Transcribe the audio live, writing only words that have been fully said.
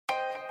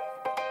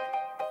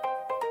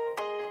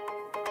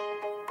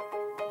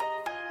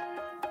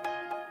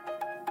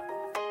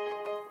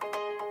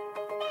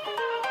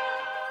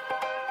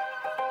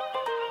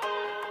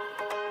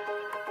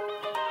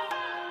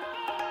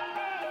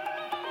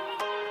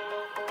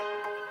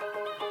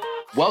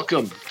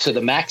Welcome to the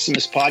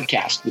Maximus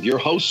podcast with your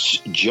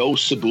hosts, Joe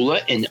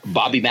Sabula and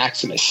Bobby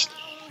Maximus.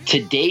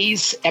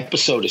 Today's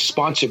episode is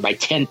sponsored by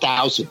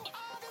 10,000,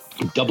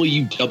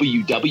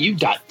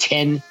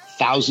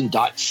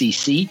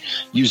 www.10,000.cc.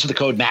 Use the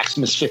code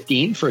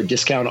Maximus15 for a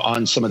discount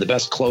on some of the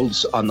best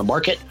clothes on the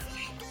market.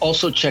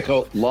 Also check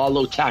out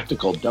Lalo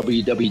Tactical,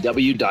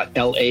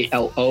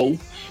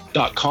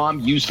 www.lalo.com.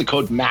 Use the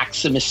code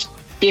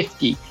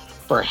Maximus50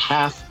 for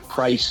half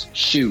price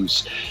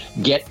shoes.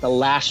 Get the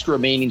last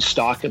remaining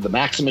stock of the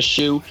Maximus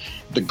shoe,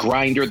 the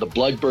Grinder, the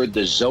Bloodbird,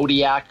 the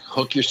Zodiac.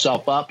 Hook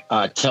yourself up.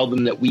 Tell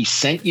them that we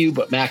sent you,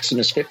 but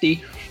Maximus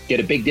 50,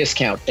 get a big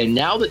discount. And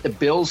now that the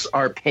bills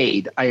are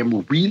paid, I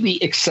am really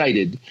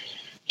excited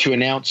to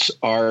announce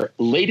our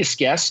latest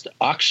guest,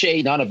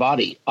 Akshay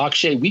Nanavati.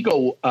 Akshay, we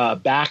go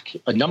back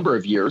a number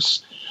of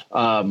years.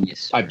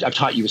 Yes. I've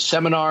taught you a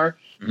seminar.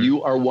 Mm-hmm.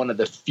 You are one of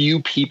the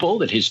few people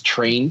that has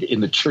trained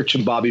in the Church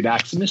of Bobby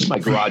Maximus, my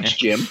garage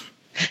gym.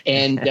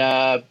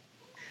 And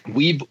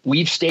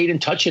we've stayed in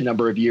touch a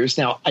number of years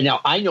now. Now,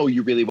 I know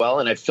you really well,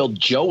 and I've filled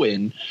Joe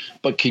in,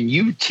 but can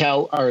you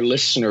tell our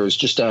listeners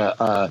just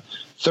a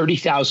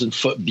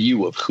 30,000-foot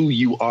view of who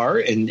you are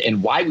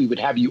and why we would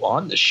have you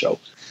on this show?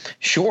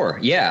 Sure.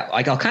 Yeah.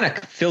 I'll kind of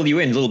fill you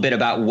in a little bit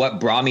about what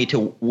brought me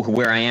to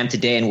where I am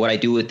today and what I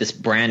do with this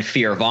brand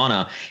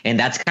Fearvana. And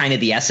that's kind of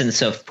the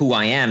essence of who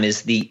I am,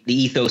 is the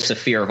ethos of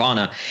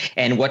Fearvana.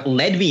 And what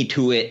led me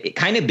to it, it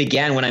kind of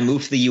began when I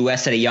moved to the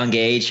U.S. at a young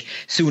age.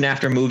 Soon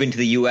after moving to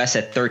the U.S.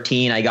 at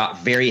 13, I got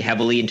very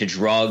heavily into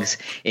drugs,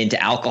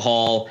 into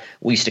alcohol.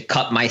 We used to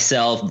cut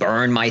myself,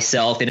 burn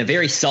myself in a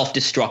very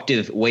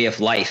self-destructive way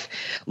of life.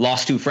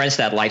 Lost 2 friends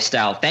to that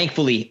lifestyle.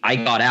 Thankfully, I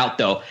got out,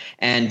 though,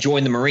 and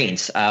joined the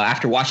Marines.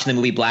 After watching the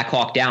movie Black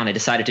Hawk Down, I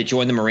decided to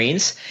join the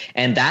Marines.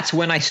 And that's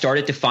when I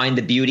started to find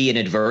the beauty in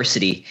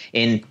adversity,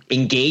 in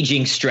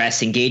engaging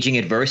stress, engaging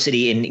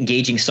adversity, and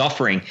engaging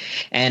suffering.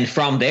 And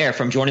from there,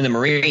 from joining the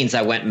Marines,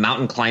 I went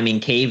mountain climbing,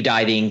 cave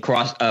diving,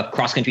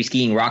 cross-country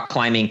skiing, rock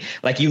climbing,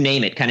 like you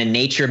name it. Kind of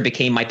nature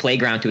became my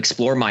playground to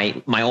explore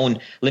my own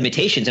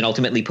limitations and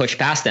ultimately push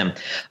past them.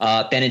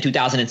 Then in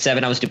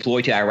 2007, I was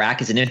deployed to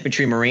Iraq as an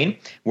infantry Marine,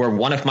 where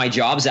one of my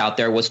jobs out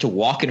there was to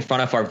walk in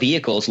front of our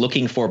vehicles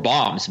looking for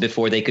bombs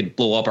before they could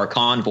blow up our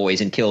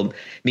convoys and kill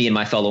me and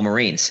my fellow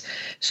Marines.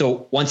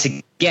 So once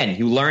again,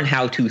 you learn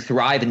how to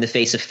thrive in the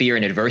face of fear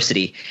and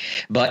adversity.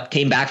 But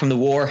came back from the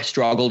war,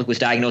 struggled, was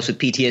diagnosed with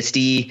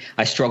PTSD.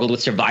 I struggled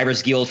with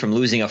survivor's guilt from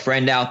losing a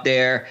friend out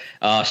there,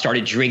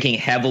 started drinking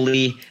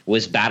heavily,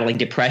 was battling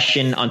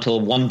depression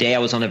until one day I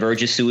was on the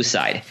verge of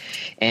suicide.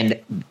 And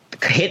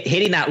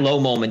hitting that low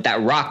moment,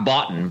 that rock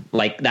bottom,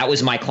 like that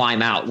was my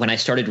climb out when I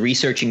started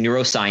researching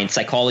neuroscience,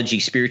 psychology,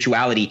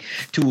 spirituality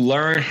to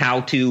learn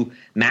how to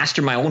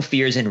master my own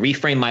fears and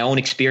reframe my own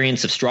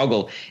experience of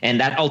struggle. And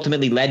that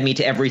ultimately led me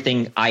to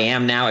everything I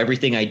am now,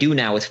 everything I do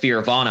now with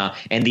Fearvana,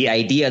 and the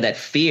idea that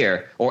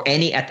fear or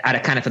any at a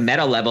kind of a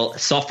meta level,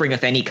 suffering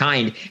of any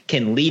kind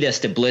can lead us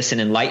to bliss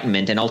and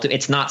enlightenment. And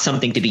it's not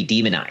something to be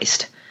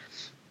demonized.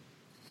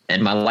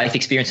 And my life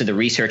experience of the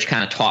research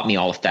kind of taught me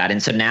all of that.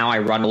 And so now I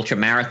run ultra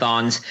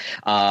marathons.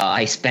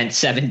 I spent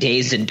 7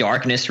 days in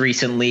darkness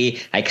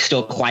recently. I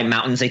still climb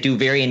mountains. I do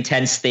very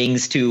intense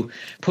things to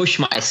push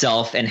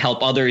myself and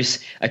help others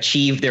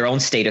achieve their own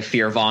state of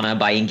Fearvana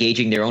by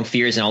engaging their own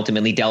fears and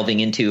ultimately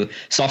delving into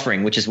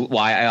suffering, which is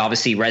why I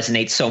obviously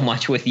resonate so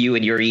much with you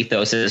and your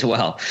ethos as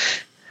well.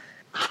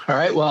 All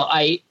right. Well,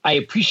 I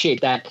appreciate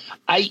that.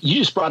 You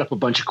just brought up a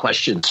bunch of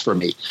questions for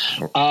me.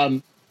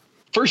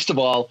 First of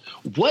all,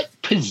 what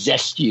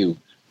possessed you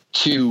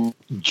to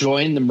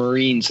join the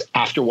Marines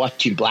after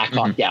watching Black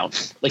Hawk Down?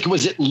 Like,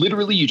 was it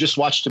literally you just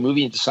watched a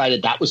movie and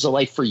decided that was the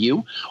life for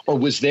you? Or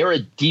was there a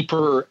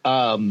deeper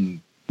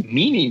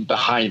meaning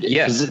behind it?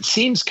 Because it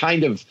seems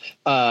kind of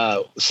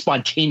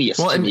spontaneous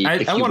to me.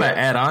 I want to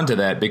add on to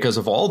that, because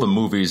of all the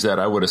movies that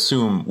I would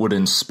assume would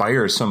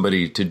inspire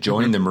somebody to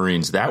join the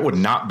Marines, that would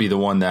not be the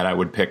one that I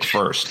would pick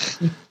first.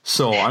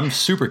 So I'm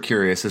super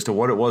curious as to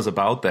what it was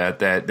about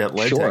that led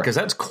to that, because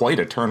that's quite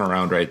a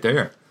turnaround right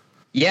there.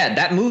 Yeah,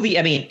 that movie,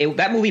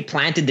 that movie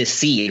planted this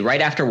seed.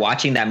 Right after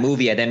watching that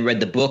movie, I then read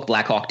the book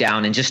Black Hawk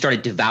Down and just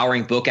started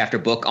devouring book after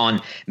book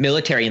on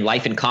military and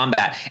life in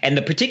combat. And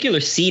the particular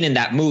scene in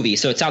that movie,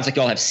 so it sounds like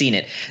you all have seen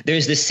it,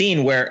 there's this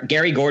scene where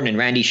Gary Gordon and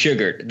Randy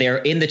Sugar, they're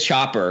in the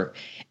chopper,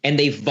 and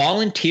they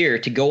volunteer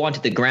to go onto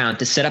the ground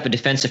to set up a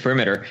defensive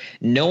perimeter,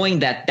 knowing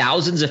that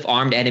thousands of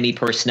armed enemy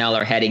personnel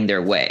are heading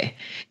their way,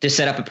 to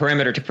set up a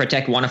perimeter to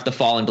protect one of the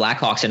fallen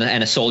Blackhawks and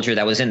a soldier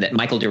that was in that.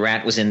 Michael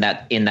Durant was in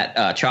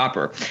that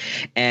chopper,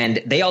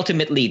 and they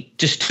ultimately,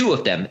 just 2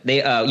 of them, they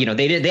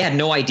had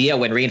no idea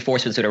when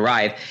reinforcements would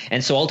arrive,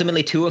 and so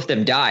ultimately 2 of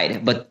them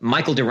died. But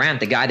Michael Durant,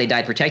 the guy they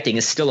died protecting,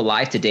 is still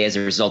alive today as a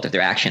result of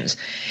their actions,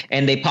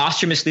 and they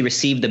posthumously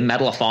received the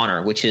Medal of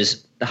Honor, which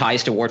is the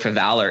highest award for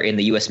valor in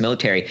the U.S.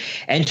 military.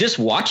 And just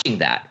watching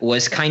that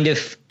was kind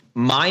of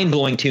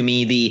mind-blowing to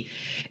me.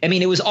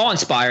 It was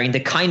awe-inspiring, the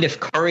kind of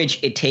courage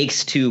it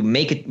takes to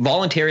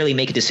voluntarily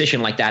make a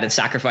decision like that and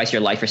sacrifice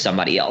your life for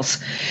somebody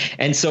else.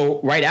 And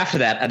so right after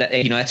that,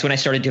 that's when I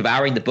started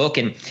devouring the book,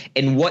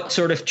 and what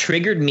sort of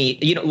triggered me,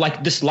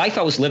 like this life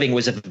I was living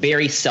was a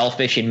very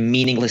selfish and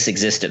meaningless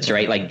existence,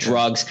 right? Like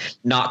drugs,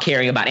 not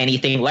caring about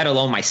anything, let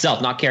alone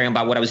myself, not caring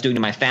about what I was doing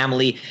to my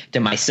family, to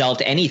myself,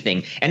 to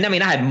anything. And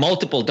I had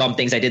multiple dumb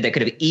things I did that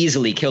could have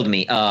easily killed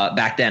me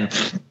back then.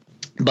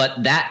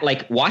 But that,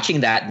 like, watching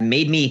that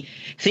made me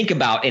think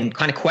about and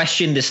kind of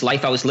question this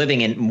life I was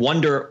living and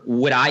wonder,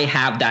 would I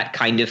have that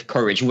kind of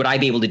courage? Would I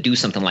be able to do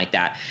something like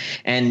that?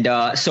 And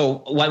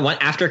so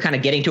after kind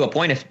of getting to a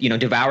point of,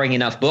 devouring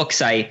enough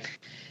books, I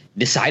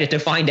decided to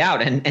find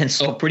out. And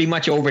so pretty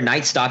much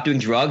overnight stopped doing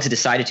drugs,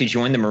 decided to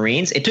join the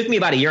Marines. It took me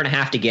about 1.5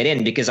 years to get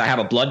in because I have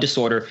a blood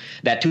disorder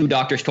that 2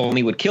 doctors told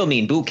me would kill me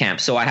in boot camp.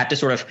 So I had to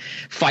sort of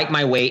fight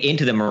my way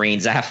into the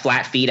Marines. I have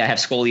flat feet. I have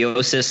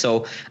scoliosis.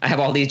 So I have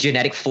all these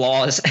genetic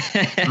flaws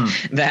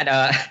that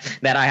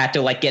I had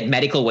to like get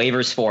medical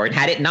waivers for. And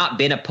had it not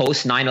been a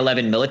post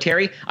 9/11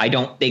 military, I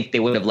don't think they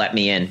would have let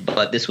me in.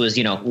 But this was,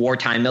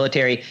 wartime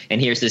military.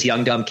 And here's this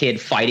young, dumb kid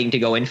fighting to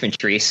go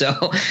infantry.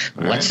 So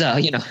let's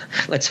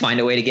find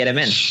a way to get him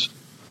in.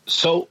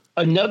 So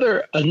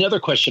another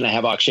question I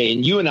have, Akshay,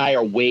 and you and I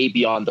are way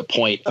beyond the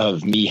point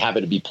of me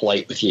having to be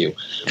polite with you.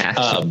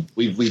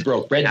 We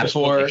broke bread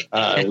before.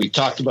 We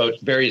talked about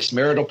various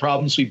marital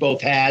problems we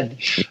both had.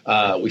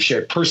 We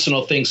shared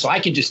personal things. So I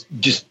can just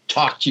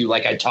talk to you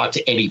like I talk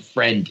to any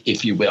friend,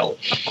 if you will.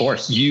 Of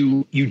course.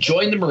 You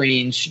joined the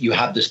Marines. You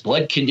have this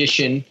blood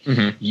condition.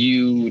 Mm-hmm.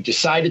 You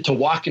decided to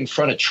walk in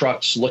front of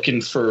trucks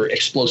looking for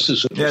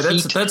explosives with your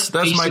feet. That's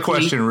my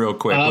question real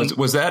quick.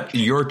 Was that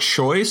your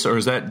choice, or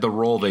is that the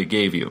role they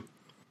gave you?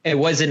 It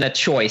wasn't a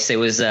choice. It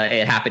was.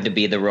 It happened to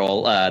be the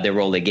role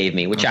they gave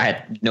me, which I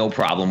had no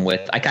problem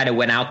with. I kind of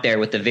went out there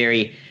with a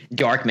very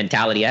dark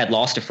mentality. I had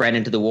lost a friend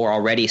into the war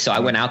already, so I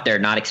went out there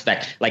not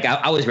expect. Like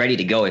I was ready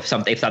to go. If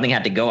something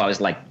had to go, I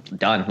was like,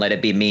 done. Let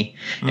it be me.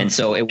 And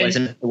so it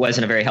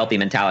wasn't a very healthy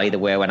mentality the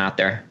way I went out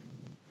there.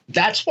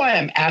 That's why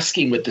I'm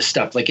asking with this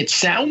stuff. Like, it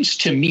sounds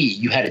to me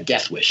you had a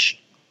death wish.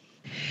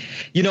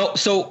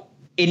 So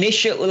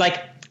initially,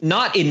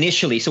 not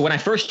initially. So when I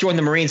first joined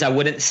the Marines, I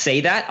wouldn't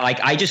say that. Like,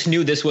 I just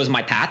knew this was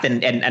my path,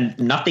 and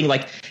nothing,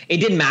 like, it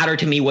didn't matter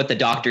to me what the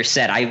doctor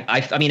said.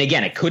 I mean,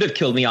 again, it could have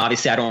killed me.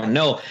 Obviously, I don't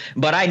know,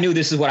 but I knew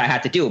this is what I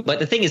had to do. But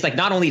the thing is, like,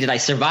 not only did I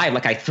survive,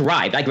 like, I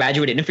thrived. I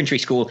graduated infantry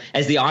school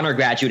as the honor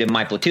graduate in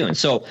my platoon.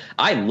 So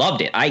I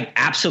loved it. I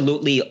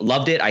absolutely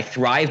loved it. I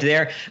thrived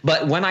there.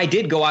 But when I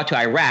did go out to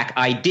Iraq,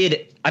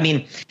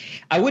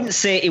 I wouldn't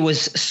say it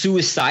was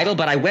suicidal,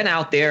 but I went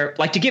out there,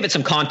 like, to give it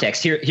some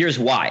context. Here's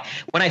why.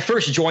 When I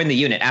first joined the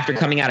unit after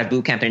coming out of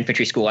boot camp and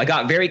infantry school, I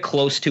got very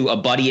close to a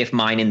buddy of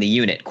mine in the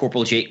unit,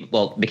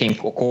 became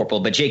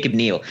corporal, but Jacob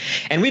Neal.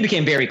 And we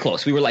became very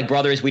close. We were like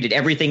brothers. We did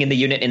everything in the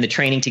unit, in the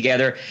training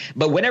together.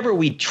 But whenever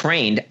we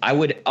trained,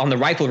 on the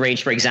rifle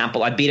range, for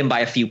example, I'd beat him by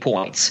a few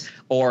points.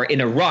 Or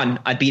in a run,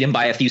 I'd beat him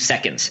by a few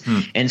seconds.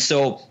 And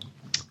so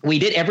we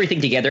did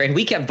everything together, and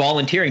we kept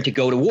volunteering to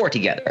go to war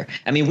together.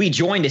 I mean, we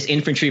joined as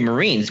infantry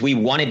Marines. We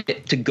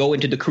wanted to go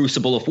into the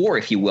crucible of war,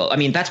 if you will. I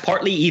mean, that's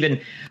partly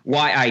even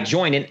why I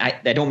joined. And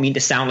I don't mean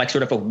to sound like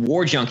sort of a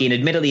war junkie. And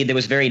admittedly, there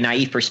was very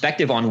naive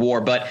perspective on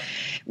war. But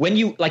when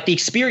you, like, the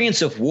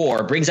experience of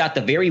war brings out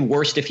the very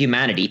worst of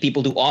humanity.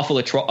 People do awful,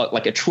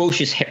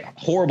 atrocious,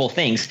 horrible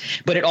things.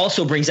 But it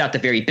also brings out the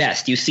very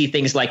best. You see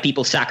things like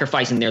people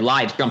sacrificing their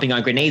lives, jumping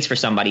on grenades for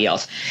somebody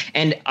else.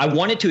 And I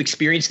wanted to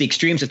experience the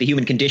extremes of the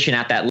human condition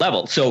at that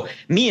level. So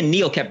me and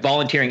Neil kept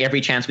volunteering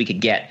every chance we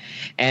could get.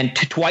 And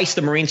twice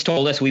the Marines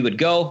told us we would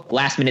go.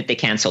 Last minute, they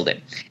canceled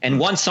it. And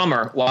one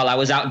summer, while I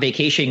was out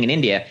vacationing in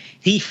India,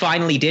 he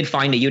finally did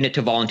find a unit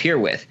to volunteer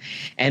with.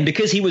 And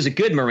because he was a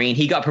good Marine,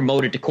 he got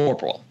promoted to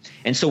corporal.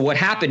 And so what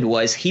happened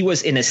was he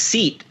was in a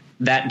seat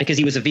that, because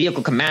he was a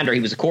vehicle commander, he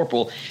was a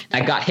corporal,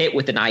 that got hit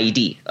with an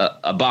IED,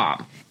 a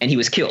bomb, and he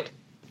was killed.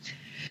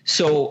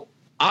 So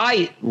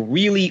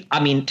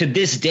to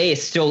this day, it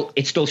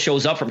still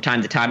shows up from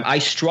time to time. I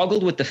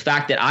struggled with the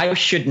fact that I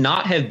should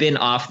not have been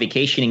off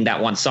vacationing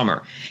that one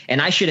summer,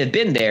 and I should have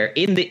been there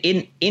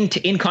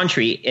in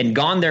country and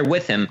gone there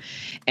with him.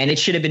 And it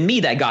should have been me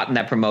that gotten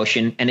that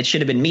promotion, and it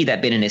should have been me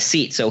that been in his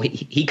seat, so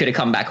he could have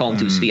come back home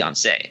to his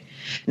fiancée.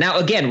 Now,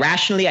 again,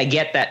 rationally, I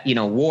get that,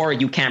 war,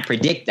 you can't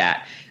predict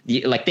that.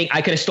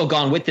 I could have still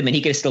gone with him, and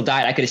he could have still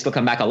died. I could have still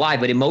come back alive,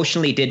 but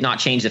emotionally did not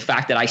change the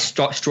fact that I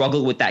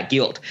struggled with that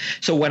guilt.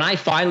 So when I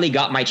finally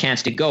got my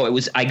chance to go,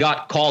 I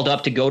got called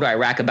up to go to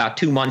Iraq about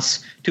 2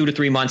 to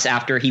 3 months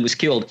after he was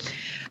killed.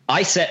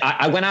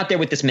 I went out there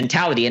with this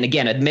mentality, and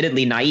again,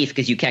 admittedly naive,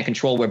 because you can't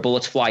control where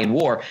bullets fly in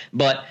war,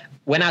 but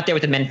went out there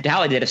with the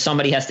mentality that if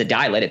somebody has to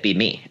die, let it be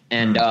me.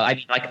 And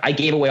I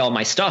gave away all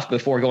my stuff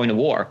before going to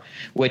war,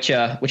 which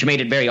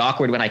made it very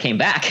awkward when I came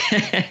back.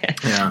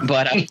 Yeah.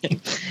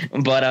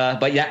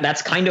 But yeah,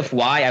 that's kind of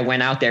why I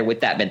went out there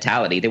with that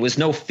mentality. There was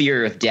no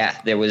fear of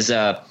death. There was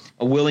a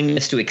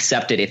willingness to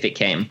accept it if it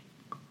came.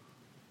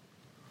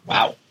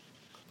 Wow.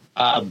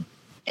 And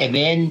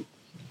then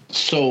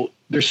So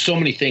there's so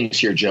many things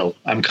here, Joe.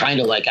 I'm kind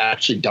of like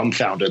actually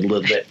dumbfounded a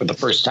little bit for the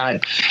first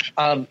time.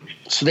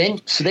 So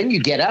then you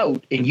get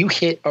out and you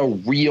hit a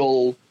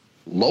real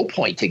low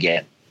point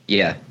again.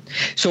 Yeah.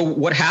 So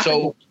what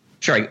happened?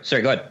 Sorry,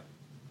 go ahead.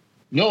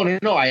 No.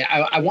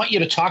 I want you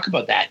to talk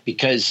about that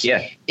because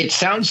it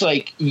sounds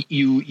like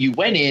you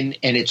went in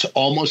and it's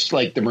almost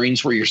like the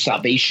Marines were your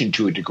salvation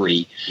to a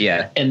degree.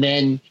 Yeah. And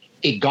then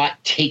it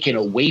got taken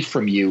away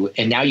from you,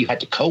 and now you had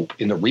to cope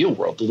in the real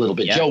world a little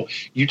bit. Yeah. Joe,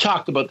 you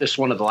talked about this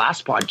one of the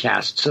last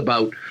podcasts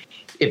about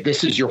if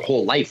this is your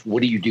whole life,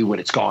 what do you do when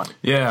it's gone?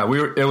 Yeah, we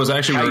were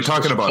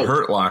talking about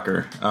Hurt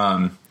Locker.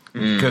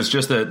 Because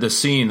just the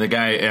scene, the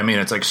guy, I mean,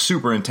 it's like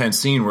super intense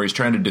scene where he's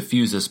trying to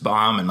defuse this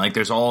bomb and like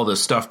there's all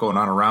this stuff going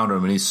on around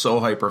him and he's so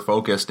hyper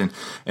focused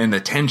and the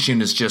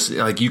tension is just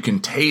like you can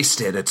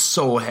taste it. It's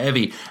so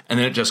heavy. And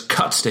then it just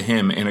cuts to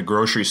him in a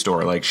grocery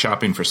store, like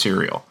shopping for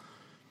cereal.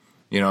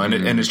 You know, and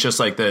it's just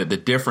like the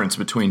difference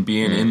between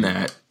being in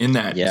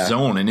that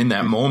zone and in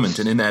that moment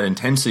and in that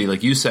intensity,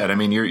 like you said. I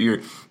mean,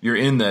 you're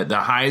in the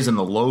highs and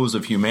the lows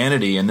of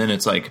humanity, and then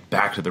it's like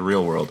back to the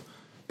real world.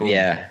 Boom.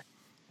 Yeah.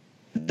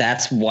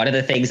 That's one of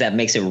the things that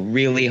makes it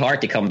really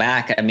hard to come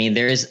back. I mean,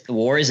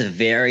 war is a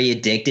very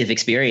addictive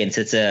experience.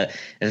 It's a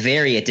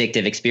very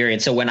addictive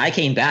experience. So when I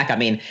came back, I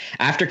mean,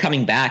 after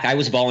coming back, I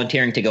was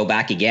volunteering to go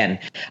back again.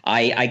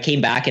 I came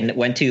back and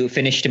went to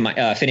finish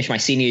my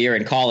senior year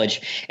in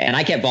college, and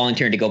I kept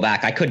volunteering to go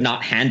back. I could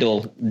not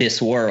handle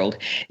this world,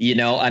 you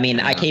know. I mean,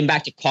 I came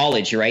back to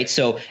college, right?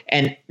 So,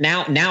 and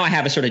now I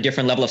have a sort of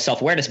different level of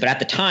self-awareness, but at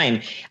the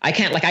time, I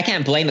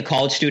can't blame the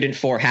college student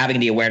for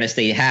having the awareness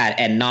they had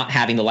and not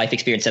having the life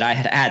experience that I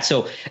had.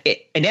 So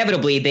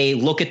inevitably they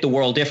look at the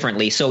world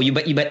differently. So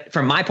but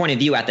from my point of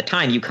view at the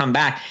time, you come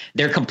back,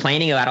 they're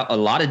complaining about a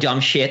lot of dumb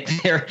shit.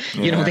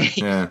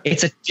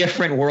 It's a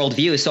different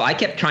worldview. So I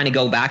kept trying to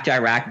go back to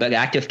Iraq,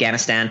 back to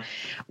Afghanistan.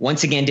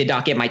 Once again, did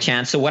not get my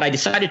chance. So what I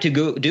decided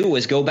to do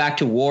was go back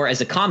to war as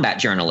a combat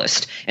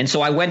journalist. And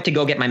so I went to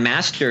go get my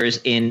master's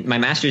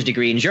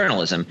degree in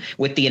journalism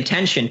with the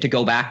intention to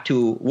go back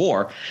to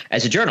war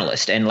as a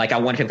journalist. And like I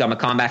wanted to become a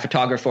combat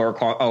photographer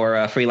or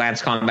a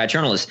freelance combat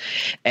journalist.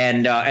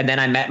 And then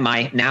I met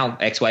my now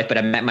ex-wife, but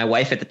I met my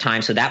wife at the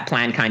time. So that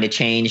plan kind of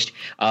changed,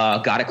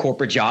 got a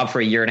corporate job for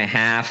a year and a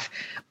half.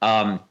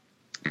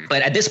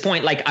 But at this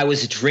point, like I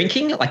was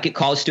drinking like a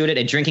college student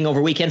and drinking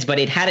over weekends, but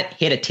it hadn't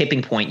hit a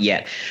tipping point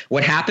yet.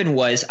 What happened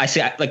was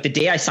like the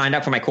day I signed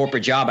up for my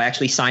corporate job, I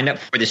actually signed up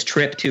for this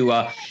trip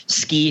to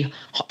ski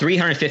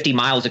 350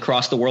 miles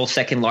across the world's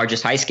second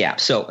largest ice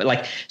cap. So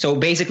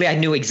basically I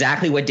knew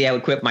exactly what day I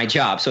would quit my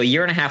job. So a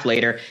year and a half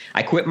later,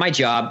 I quit my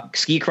job,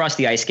 ski across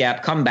the ice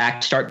cap, come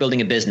back, start building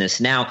a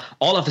business. Now,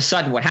 all of a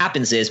sudden what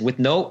happens is with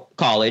no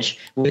college,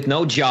 with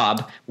no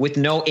job, with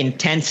no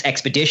intense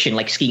expedition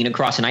like skiing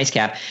across an ice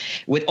cap,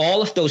 with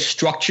all of those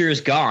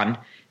structures gone,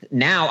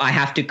 now I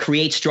have to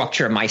create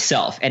structure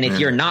myself. And if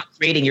you're not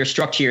creating your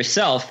structure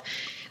yourself,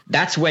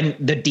 that's when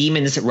the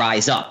demons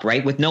rise up,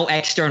 right? With no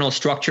external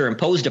structure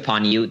imposed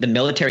upon you, the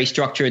military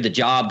structure, the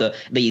job,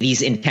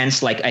 these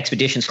intense like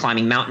expeditions,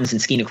 climbing mountains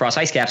and skiing across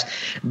ice caps,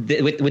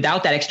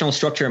 without that external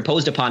structure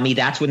imposed upon me,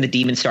 that's when the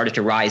demons started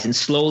to rise. And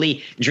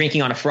slowly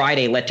drinking on a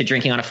Friday led to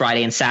drinking on a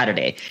Friday and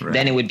Saturday. Right.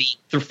 Then it would be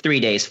 3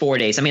 days, 4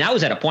 days. I mean, I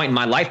was at a point in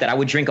my life that I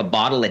would drink a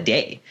bottle a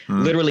day,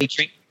 literally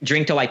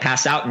drink till I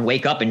pass out and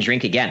wake up and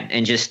drink again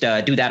and just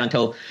do that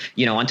until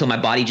my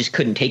body just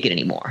couldn't take it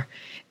anymore.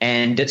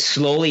 And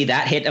slowly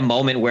that hit a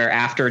moment where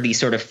after these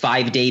sort of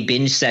 5-day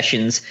binge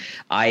sessions,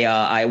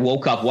 I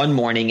woke up one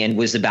morning and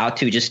was about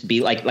to just be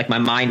like my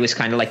mind was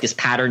kind of like this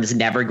pattern is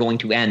never going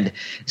to end.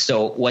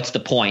 So what's the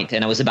point?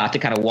 And I was about to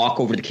kind of walk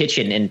over to the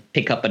kitchen and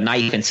pick up a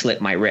knife and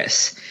slit my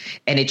wrists.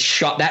 And it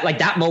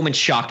that moment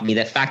shocked me,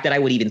 the fact that I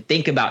would even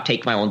think about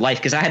taking my own life,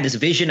 because I had this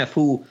vision of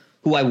who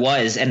I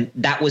was, and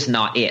that was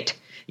not it.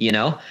 You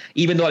know,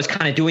 even though I was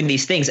kind of doing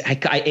these things,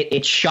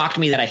 it shocked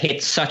me that I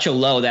hit such a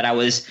low that I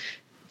was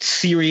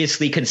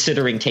seriously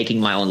considering taking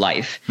my own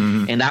life.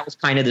 And that was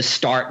kind of the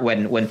start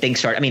when things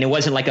started. I mean, it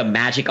wasn't like a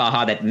magic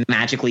aha that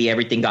magically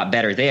everything got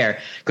better there,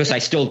 because I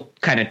still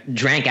kind of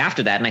drank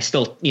after that and I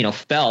still,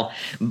 fell.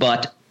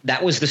 But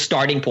that was the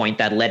starting point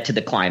that led to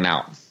the climb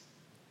out.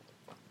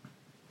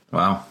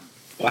 Wow.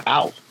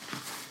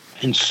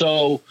 And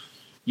so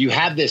you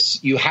have this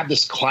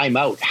climb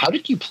out. How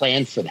did you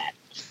plan for that?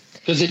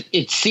 Because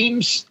it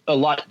seems a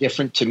lot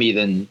different to me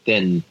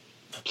than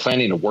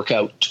planning a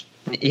workout.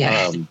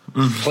 Yeah.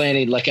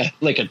 Planning like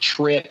a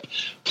trip.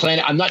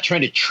 I'm not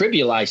trying to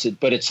trivialize it,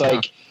 but it's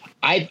like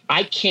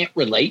I can't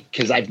relate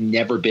because I've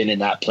never been in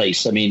that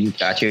place. I mean,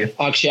 got you.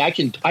 Actually, I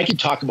can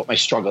talk about my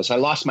struggles. I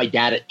lost my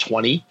dad at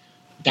 20.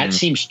 That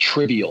seems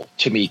trivial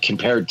to me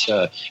compared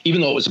to,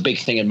 even though it was a big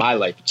thing in my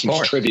life, it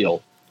seems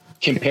trivial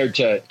compared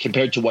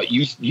to what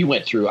you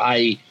went through.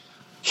 I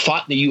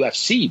fought in the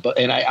UFC,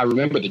 and I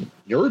remember the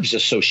nerves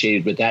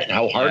associated with that and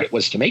how hard it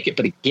was to make it.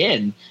 But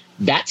again,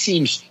 that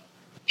seems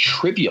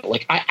trivial.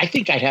 Like I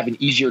think I'd have an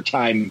easier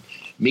time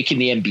making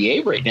the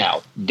NBA right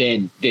now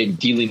than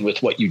dealing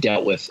with what you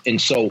dealt with. And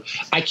so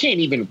I can't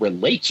even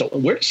relate. So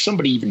where does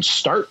somebody even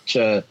start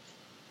to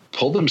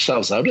pull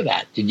themselves out of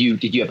that? Did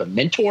you have a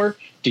mentor?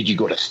 Did you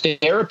go to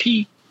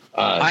therapy?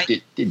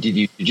 Did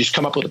you just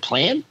come up with a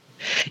plan?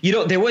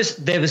 There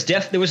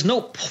was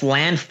no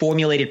plan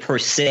formulated per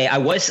se. I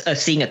was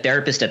seeing a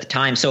therapist at the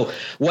time. So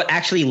what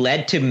actually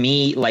led to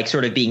me like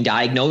sort of being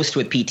diagnosed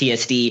with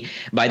PTSD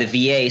by the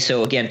VA.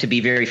 So again, to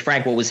be very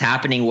frank, what was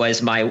happening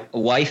was my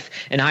wife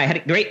and I had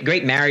a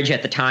great marriage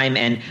at the time.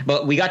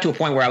 But we got to a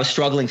point where I was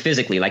struggling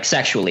physically, like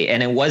sexually,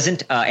 and it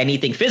wasn't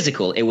anything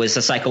physical. It was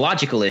a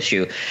psychological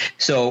issue.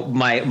 So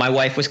my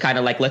wife was kind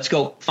of like, let's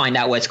go find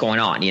out what's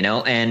going on,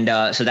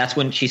 And so that's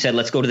when she said,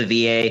 let's go to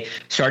the VA,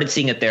 started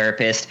seeing a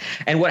therapist.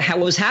 And what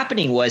was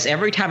happening was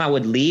every time I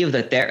would leave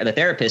the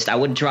therapist, I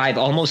would drive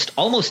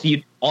almost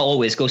you'd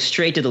always go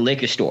straight to the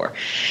liquor store.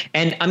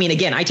 And I mean,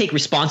 again, I take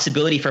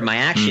responsibility for my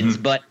actions,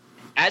 but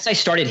as I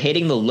started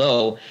hitting the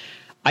low,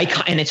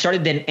 it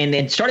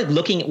started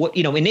looking at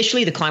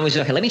initially the client was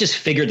okay, let me just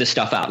figure this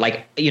stuff out.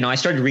 Like, I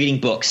started reading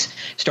books,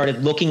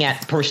 started looking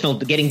at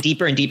getting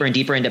deeper and deeper and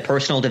deeper into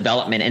personal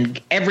development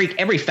and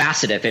every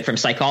facet of it, from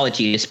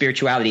psychology to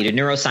spirituality to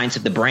neuroscience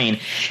of the brain.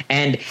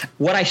 And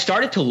what I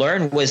started to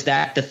learn was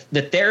that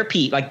the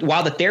therapy, like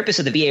while the therapists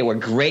of the VA were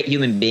great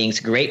human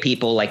beings, great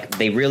people, like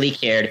they really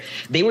cared,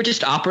 they were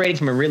just operating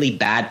from a really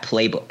bad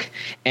playbook.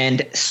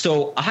 And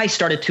so I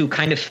started to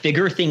kind of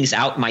figure things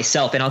out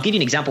myself. And I'll give you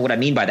an example of what I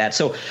mean by that.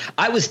 So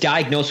I was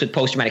diagnosed with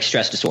post-traumatic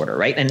stress disorder,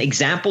 right? And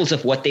examples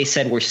of what they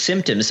said were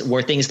symptoms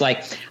were things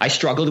like I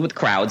struggled with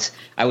crowds,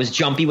 I was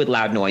jumpy with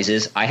loud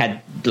noises, I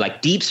had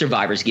like deep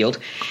survivor's guilt,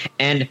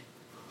 and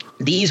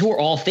these were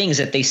all things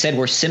that they said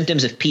were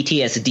symptoms of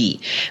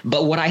PTSD.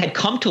 But what I had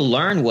come to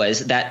learn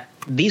was that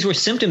these were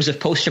symptoms of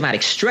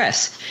post-traumatic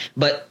stress,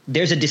 but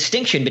there's a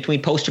distinction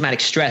between post-traumatic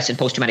stress and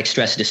post-traumatic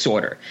stress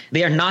disorder.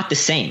 They are not the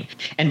same.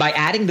 And by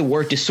adding the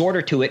word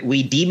disorder to it,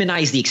 we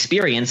demonize the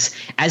experience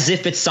as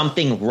if it's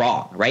something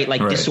wrong, right?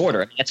 Like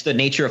disorder, that's the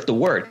nature of the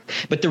word.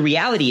 But the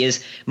reality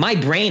is my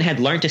brain had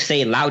learned to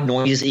say loud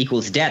noises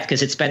equals death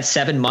because it spent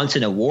 7 months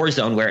in a war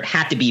zone where it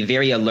had to be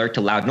very alert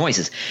to loud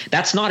noises.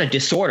 That's not a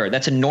disorder.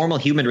 That's a normal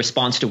human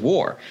response to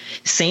war.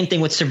 Same thing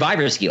with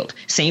survivor's guilt.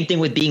 Same thing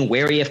with being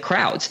wary of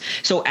crowds.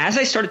 So as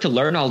I started to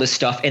learn all this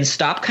stuff and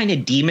stop kind of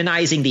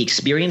demonizing the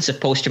experience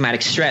of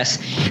post-traumatic stress,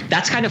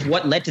 that's kind of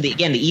what led to the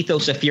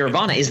ethos of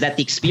Fearvana, is that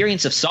the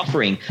experience of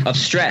suffering, of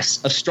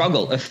stress, of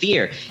struggle, of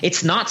fear,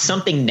 it's not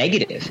something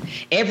negative.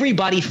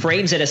 Everybody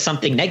frames it as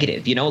something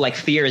negative, like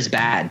fear is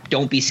bad,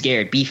 don't be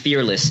scared, be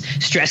fearless,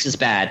 stress is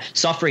bad,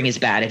 suffering is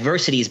bad,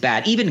 adversity is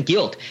bad, even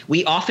guilt.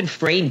 We often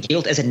frame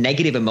guilt as a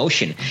negative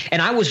emotion,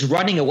 and I was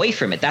running away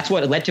from it. That's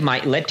what led to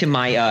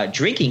my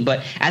drinking.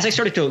 But as I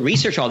started to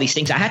research all these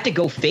things, I had to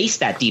go face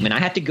that demon. I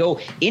had to go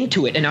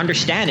into it and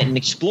understand it and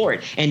explore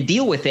it and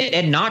deal with it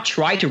and not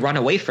try to run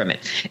away from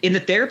it. In the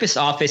therapist's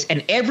office,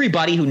 and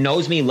everybody who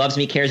knows me, loves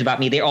me, cares about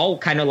me, they're all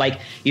kind of like,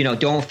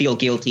 don't feel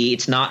guilty.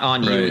 It's not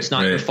on you. It's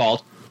not your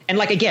fault. And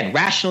like, again,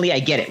 rationally, I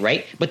get it,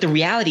 right? But the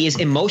reality is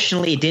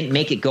emotionally, it didn't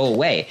make it go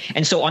away.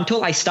 And so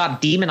until I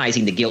stopped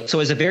demonizing the guilt, so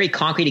as a very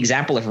concrete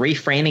example of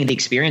reframing the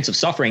experience of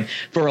suffering,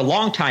 for a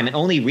long time, and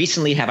only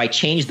recently have I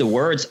changed the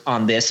words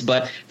on this,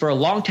 but for a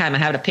long time, I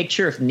had a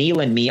picture of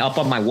Neil and me up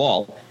on my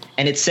wall.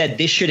 And it said,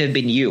 this should have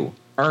been you.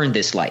 Earn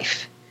this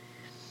life.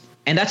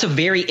 And that's a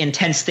very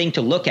intense thing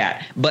to look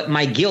at. But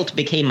my guilt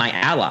became my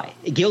ally.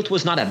 Guilt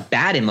was not a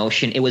bad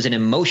emotion. It was an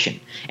emotion.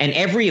 And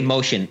every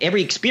emotion,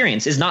 every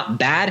experience is not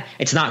bad.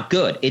 It's not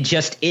good. It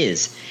just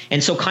is.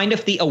 And so kind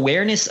of the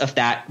awareness of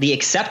that, the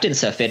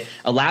acceptance of it,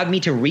 allowed me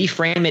to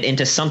reframe it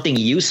into something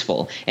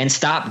useful and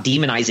stop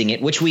demonizing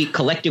it, which we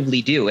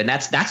collectively do. And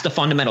that's the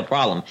fundamental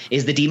problem,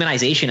 is the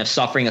demonization of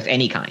suffering of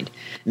any kind,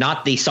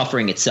 not the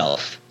suffering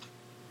itself.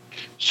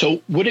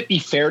 So would it be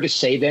fair to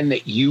say then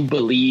that you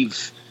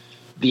believe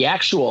the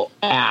actual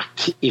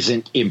act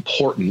isn't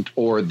important,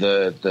 or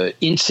the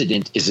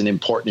incident isn't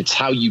important? It's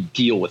how you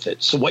deal with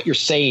it. So what you're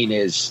saying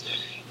is,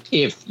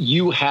 if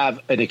you have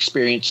an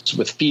experience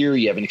with fear,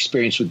 you have an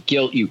experience with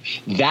guilt,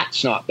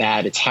 that's not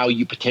bad. It's how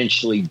you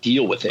potentially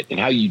deal with it. And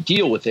how you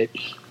deal with it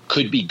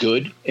could be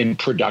good and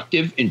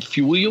productive and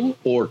fuel you,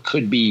 or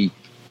could be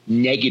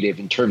negative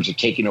in terms of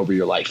taking over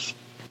your life.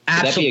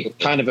 Absolutely. Would that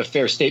be kind of a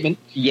fair statement?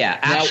 Yeah,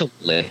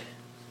 absolutely.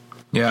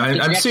 Yeah,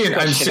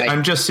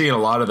 I'm just seeing a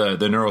lot of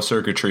the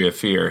neurocircuitry of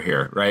fear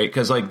here, right?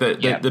 Because like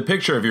the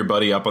picture of your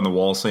buddy up on the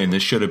wall saying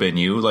this should have been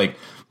you, like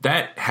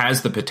that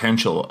has the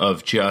potential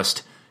of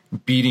just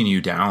beating you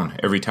down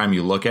every time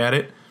you look at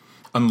it,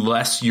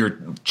 unless you're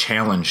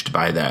challenged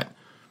by that.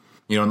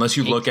 Unless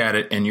you look at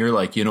it and you're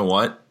like, you know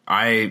what,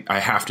 I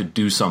have to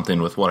do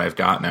something with what I've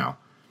got now.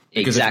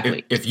 Because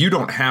exactly. If you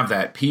don't have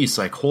that piece,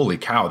 like, holy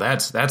cow,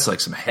 that's like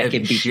some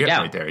heavy shit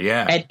right there.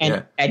 Yeah.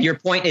 And your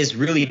point is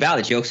really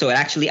valid, Joe. So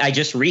actually, I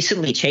just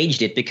recently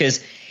changed it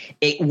because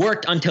it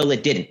worked until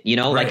it didn't,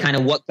 right. Like kind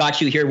of what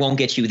got you here won't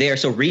get you there.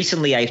 So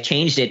recently I've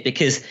changed it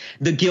because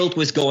the guilt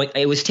was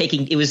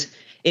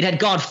it had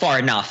gone far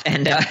enough,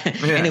 and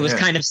and it was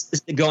kind of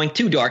going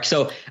too dark.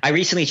 So I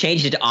recently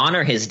changed it to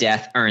honor his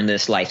death, earn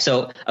this life.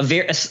 So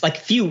a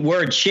few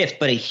word shift,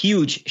 but a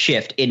huge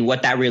shift in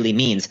what that really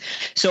means.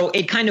 So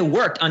it kind of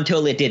worked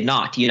until it did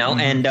not, you know.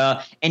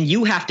 And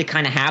you have to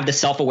kind of have the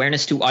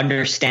self-awareness to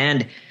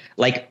understand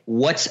like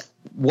what's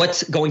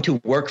going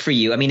to work for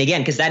you. I mean,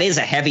 again, because that is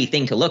a heavy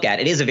thing to look at.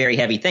 It is a very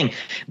heavy thing,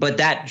 but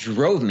that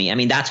drove me. I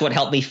mean, that's what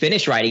helped me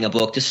finish writing a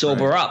book, to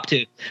sober up,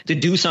 to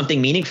do something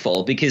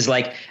meaningful, because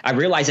like I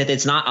realized that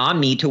it's not on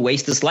me to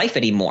waste this life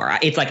anymore.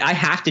 It's like I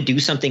have to do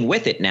something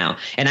with it now.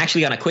 And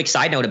actually, on a quick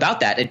side note about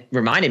that, it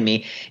reminded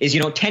me is,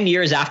 10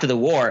 years after the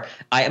war,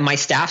 my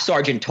staff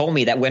sergeant told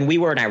me that when we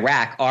were in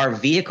Iraq, our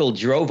vehicle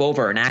drove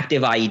over an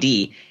active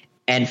IED.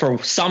 And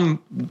for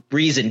some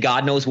reason,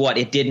 God knows what,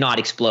 it did not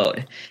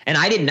explode. And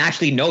I didn't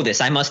actually know this.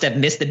 I must have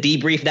missed the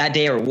debrief that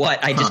day or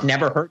what. I just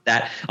never heard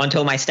that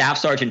until my staff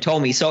sergeant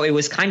told me. So it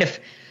was kind of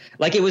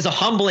like, it was a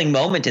humbling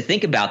moment to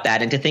think about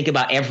that and to think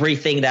about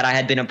everything that I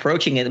had been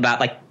approaching it about,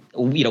 like,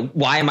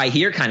 why am I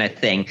here kind of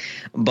thing.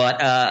 But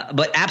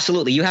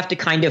absolutely, you have to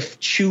kind of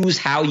choose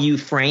how you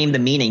frame the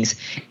meanings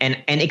and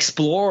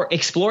explore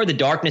the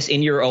darkness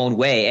in your own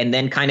way, and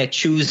then kind of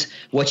choose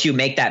what you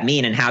make that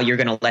mean and how you're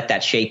going to let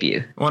that shape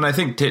you. Well, and I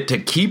think to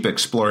keep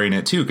exploring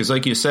it too, because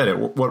like you said,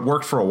 what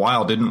worked for a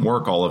while didn't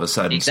work all of a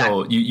sudden.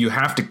 Exactly. So you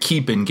have to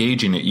keep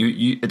engaging it.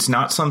 It's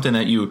not something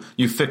that you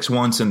fix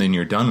once and then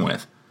you're done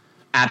with.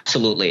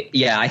 Absolutely.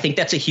 Yeah, I think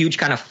that's a huge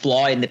kind of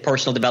flaw in the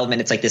personal development.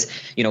 It's like this,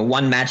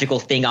 one magical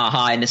thing,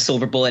 and a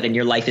silver bullet, and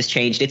your life has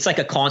changed. It's like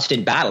a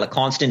constant battle, a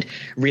constant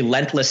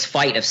relentless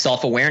fight of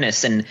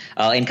self-awareness and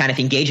kind of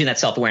engaging that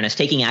self-awareness,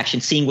 taking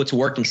action, seeing what's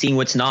working, seeing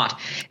what's not,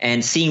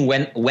 and seeing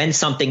when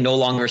something no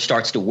longer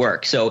starts to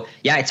work. So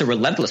yeah, it's a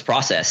relentless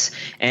process.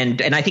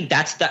 And I think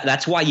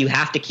that's why you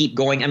have to keep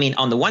going. I mean,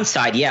 on the one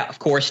side, yeah, of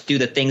course, do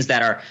the things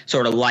that are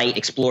sort of light,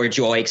 explore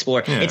joy,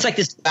 explore. Yeah. It's like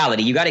this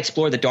duality. You got to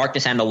explore the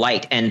darkness and the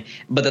light.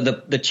 But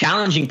the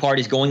challenging part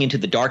is going into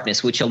the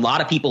darkness, which a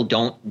lot of people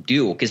don't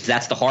do, because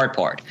that's the hard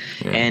part.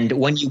 Yeah. And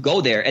when you go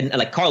there, and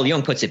like Carl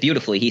Jung puts it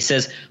beautifully, he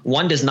says,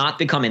 one does not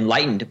become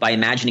enlightened by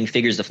imagining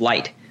figures of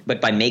light,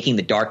 but by making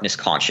the darkness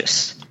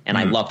conscious. And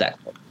I love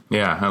that quote.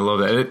 Yeah, I love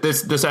that.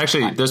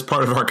 This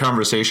part of our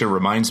conversation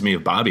reminds me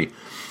of Bobby,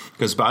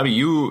 because Bobby,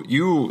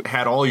 you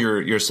had all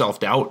your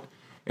self-doubt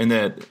in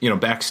that,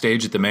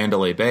 backstage at the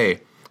Mandalay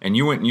Bay, and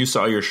you went and you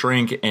saw your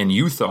shrink and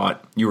you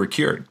thought you were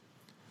cured,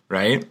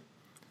 right?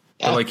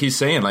 But like he's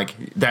saying, like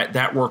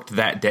that worked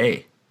that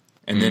day,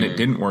 and then it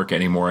didn't work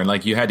anymore. And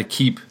like you had to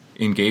keep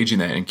engaging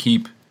that and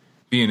keep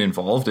being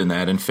involved in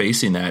that and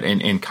facing that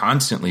and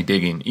constantly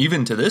digging,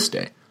 even to this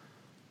day.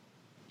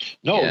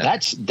 No,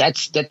 that's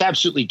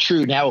absolutely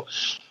true. Now,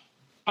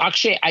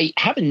 Akshay, I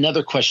have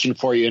another question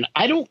for you, and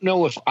I don't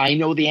know if I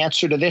know the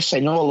answer to this. I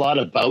know a lot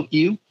about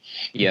you,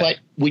 but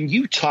when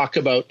you talk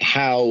about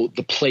how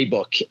the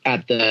playbook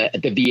at the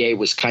VA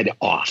was kind of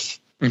off,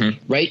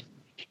 right?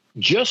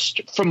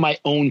 Just from my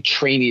own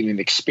training and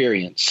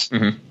experience,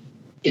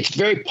 it's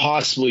very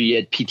possible you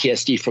had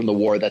PTSD from the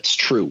war. That's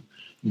true.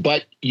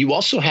 But you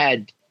also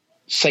had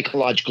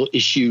psychological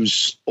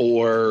issues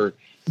or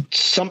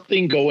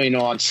something going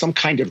on, some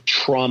kind of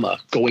trauma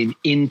going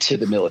into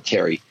the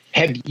military.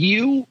 Have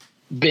you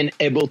been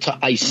able to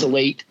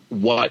isolate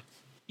what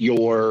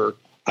your,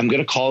 I'm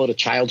going to call it a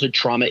childhood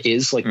trauma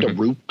is, like the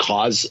root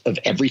cause of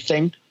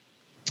everything?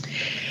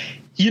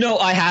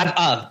 I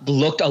have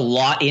looked a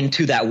lot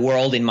into that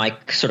world in my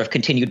sort of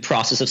continued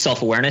process of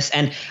self-awareness.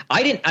 And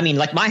I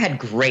had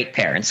great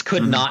parents,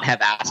 could not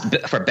have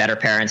asked for better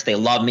parents. They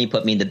loved me,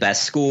 put me in the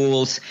best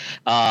schools.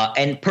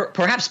 And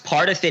perhaps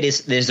part of it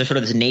is there's a sort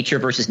of this nature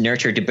versus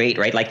nurture debate,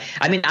 right? Like,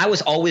 I mean, I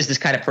was always this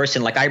kind of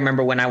person. Like, I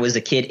remember when I was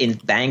a kid in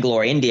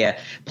Bangalore, India,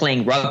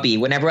 playing rugby,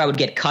 whenever I would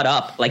get cut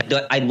up,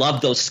 I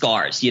loved those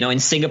scars. In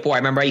Singapore, I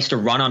remember I used to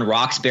run on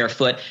rocks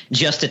barefoot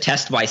just to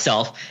test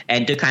myself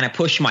and to kind of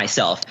push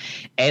myself.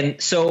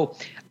 And so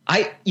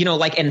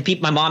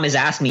my mom has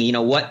asked me,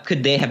 what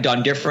could they have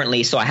done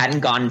differently so I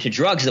hadn't gone into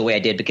drugs the way I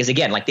did? Because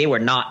again, like they were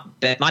not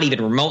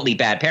even remotely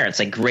bad parents,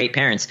 like great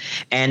parents.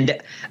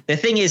 And the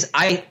thing is,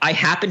 I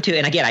happen to,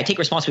 and again, I take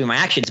responsibility for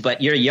my actions,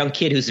 but you're a young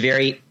kid who's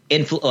very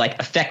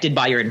affected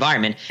by your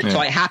environment. Yeah. So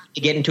I happened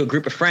to get into a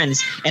group of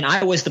friends, and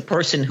I was the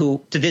person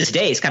who, to this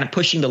day, is kind of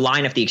pushing the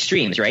line of the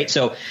extremes, right?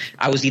 So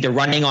I was either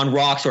running on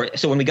rocks,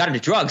 so when we got into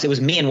drugs, it was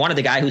me and one of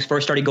the guy who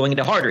first started going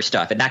into harder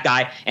stuff, and that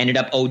guy ended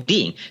up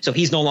ODing. So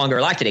he's no longer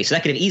alive today. So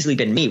that could have easily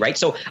been me, right?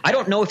 So I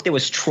don't know if there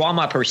was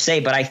trauma per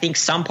se, but I think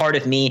some part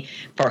of me,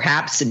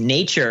 perhaps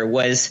nature,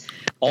 was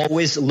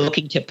always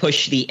looking to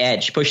push the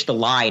edge, push the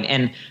line.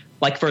 And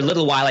like for a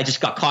little while, I just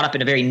got caught up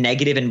in a very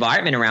negative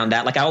environment around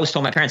that. Like I always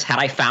told my parents, had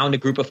I found a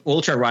group of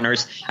ultra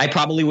runners, I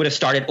probably would have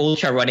started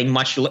ultra running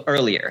much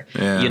earlier,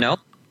 So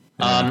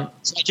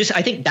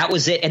I think that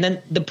was it. And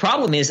then the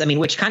problem is,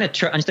 which kind of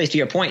translates to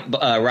your point,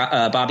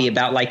 Bobby,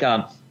 about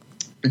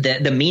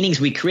the meanings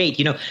we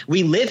create.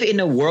 We live in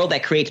a world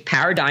that creates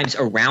paradigms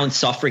around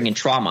suffering and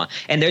trauma.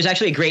 And there's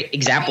actually a great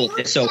example of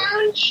this. So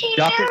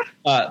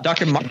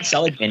Dr. Mark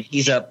Seligman,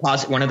 he's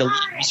one of the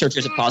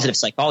researchers of positive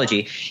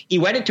psychology. He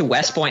went into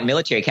West Point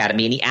Military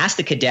Academy and he asked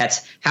the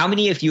cadets, how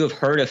many of you have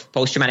heard of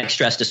post-traumatic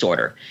stress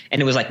disorder?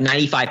 And it was like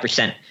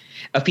 95%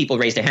 of people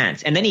raised their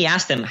hands. And then he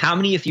asked them, how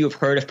many of you have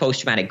heard of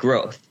post-traumatic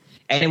growth?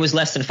 And it was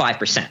less than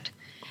 5%.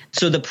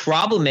 So the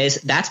problem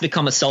is that's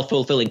become a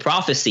self-fulfilling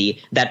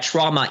prophecy that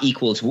trauma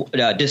equals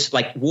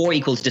like war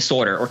equals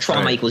disorder or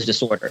trauma equals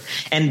disorder.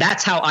 And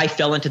that's how I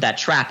fell into that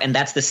trap. And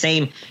that's the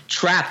same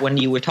trap when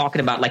you were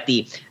talking about like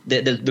the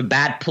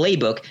bad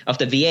playbook of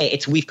the VA.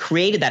 We've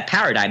created that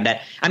paradigm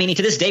that, I mean,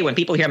 to this day, when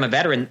people hear I'm a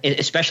veteran,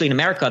 especially in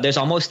America, there's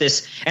almost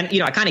this, and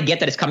I kind of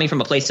get that it's coming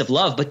from a place of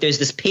love, but there's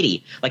this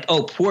pity, like,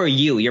 oh, poor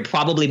you, you're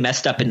probably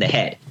messed up in the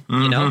head,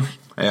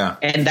 Yeah.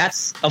 And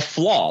that's a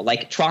flaw.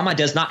 Like trauma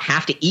does not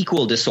have to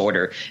equal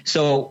disorder.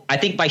 So I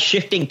think by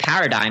shifting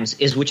paradigms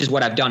which is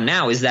what I've done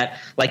now, is that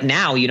like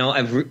now,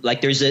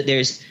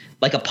 there's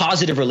like a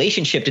positive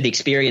relationship to the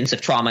experience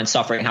of trauma and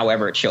suffering,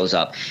 however it shows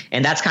up.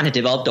 And that's kind of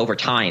developed over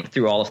time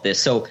through all of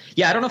this. So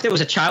yeah, I don't know if there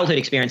was a childhood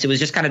experience. It was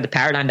just kind of the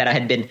paradigm that I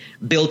had been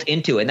built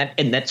into and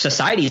that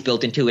society is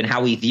built into and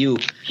how we view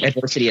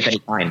adversity of any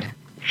kind.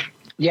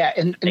 Yeah,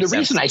 and the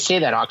reason I say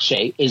that,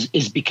 Akshay,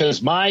 is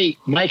because my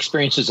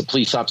experience as a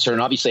police officer,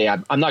 and obviously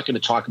I'm not going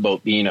to talk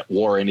about being at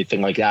war or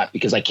anything like that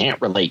because I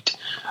can't relate.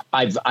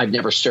 I've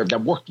never served.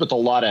 I've worked with a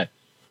lot of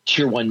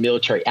tier 1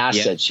 military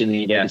assets in the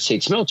United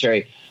States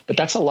military, but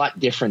that's a lot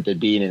different than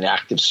being in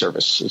active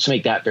service. Let's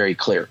make that very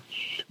clear.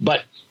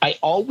 But I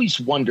always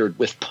wondered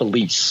with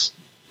police,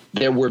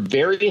 there were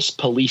various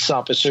police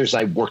officers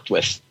I worked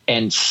with,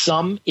 and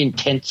some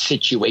intense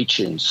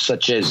situations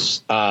such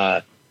as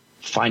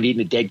finding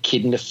a dead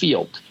kid in the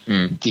field,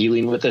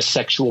 dealing with a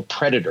sexual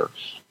predator.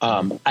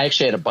 I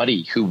actually had a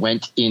buddy who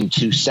went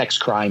into sex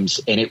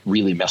crimes and it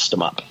really messed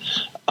him up.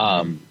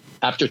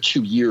 After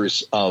 2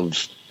 years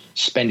of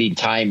spending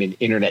time in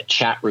internet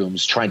chat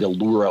rooms trying to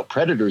lure out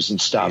predators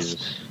and stuff,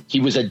 he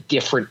was a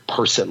different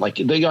person. Like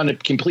they on a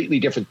completely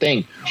different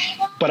thing.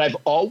 But I've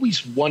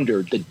always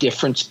wondered the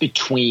difference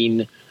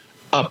between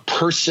a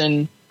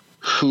person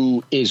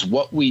who is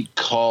what we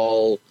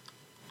call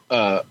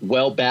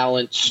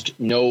well-balanced,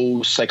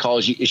 no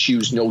psychology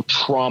issues, no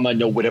trauma,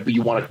 no whatever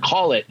you want to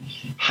call it,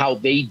 how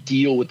they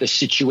deal with the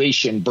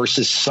situation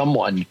versus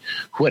someone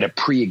who had a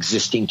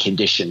pre-existing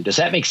condition. Does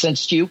that make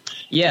sense to you?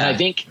 Yeah.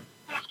 And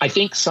I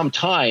think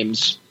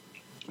sometimes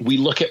we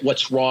look at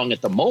what's wrong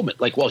at the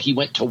moment. Like, well, he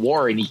went to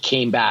war and he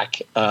came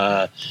back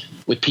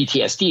with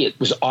PTSD. It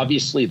was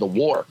obviously the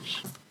war.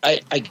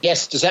 I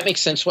guess, does that make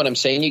sense what I'm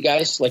saying, you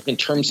guys? Like in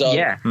terms of,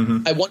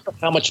 I wonder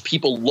how much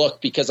people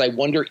look, because I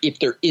wonder if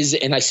there is,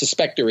 and I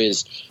suspect there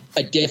is,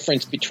 a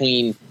difference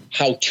between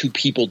how two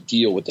people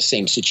deal with the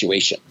same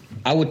situation.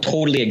 I would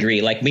totally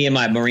agree. Like me and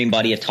my Marine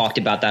buddy have talked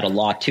about that a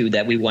lot too,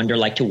 that we wonder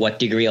like to what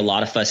degree a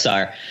lot of us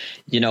are,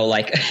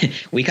 like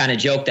we kind of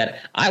joke that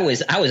I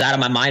was out of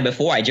my mind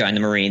before I joined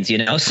the Marines,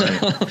 so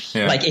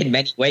like in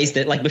many ways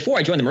that like before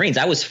I joined the Marines,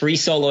 I was free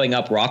soloing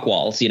up rock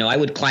walls. I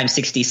would climb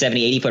 60,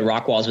 70, 80 foot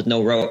rock walls with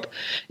no rope.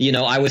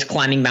 I was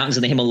climbing mountains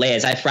in the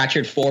Himalayas. I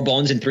fractured 4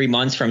 bones in 3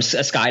 months from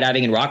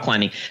skydiving and rock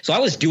climbing. So I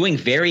was doing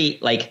very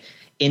like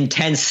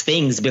intense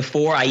things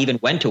before I even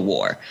went to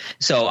war.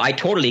 So I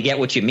totally get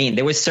what you mean.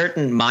 There was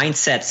certain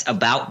mindsets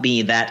about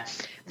me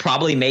that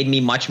probably made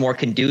me much more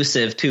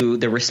conducive to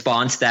the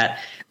response that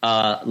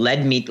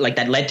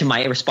led to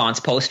my response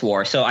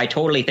post-war. So I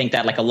totally think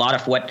that like a lot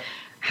of what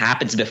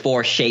happens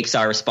before shapes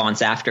our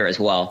response after as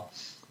well.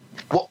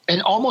 Well,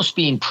 and almost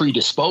being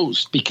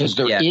predisposed, because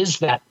there is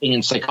that thing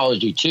in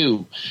psychology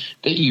too,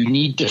 that you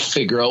need to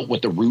figure out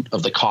what the root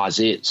of the cause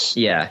is.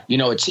 Yeah.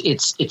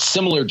 It's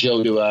similar,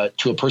 Joe,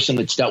 to a person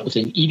that's dealt with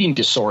an eating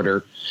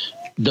disorder.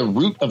 The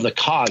root of the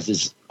cause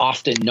is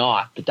often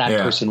not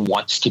that person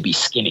wants to be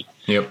skinny.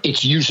 Yep.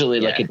 It's usually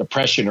like a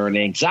depression or an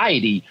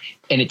anxiety,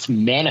 and it's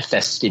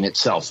manifesting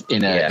itself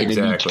in a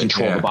need to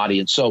control the body.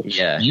 And so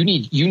you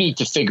need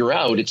to figure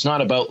out, it's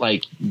not about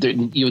like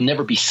you'll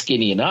never be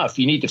skinny enough.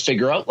 You need to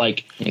figure out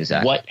like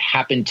what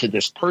happened to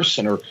this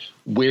person or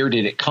where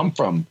did it come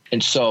from?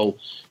 And so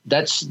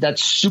that's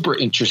super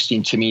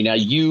interesting to me. Now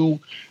you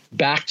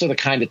back to the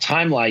kind of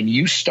timeline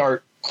you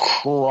start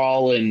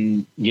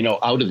crawling,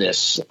 out of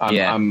this.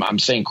 I'm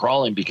saying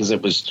crawling because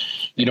it was,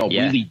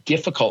 really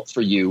difficult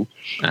for you.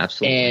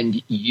 Absolutely.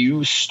 And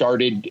you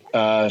started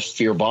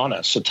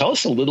Fearvana. So tell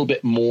us a little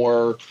bit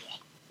more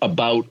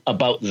about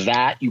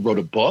that. You wrote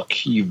a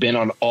book. You've been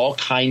on all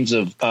kinds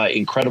of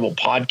incredible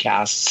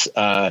podcasts.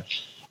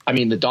 I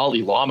mean, the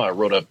Dalai Lama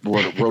wrote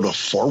a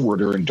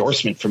foreword or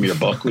endorsement from your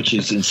book, which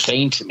is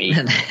insane to me.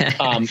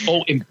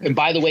 And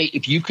by the way,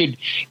 if you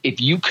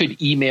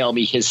could email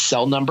me his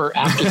cell number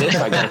after this,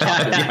 I got to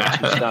talk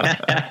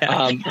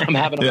to him. I'm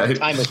having a hard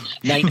time with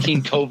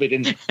 19 COVID,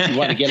 and you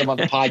want to get him on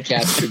the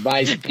podcast to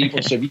advise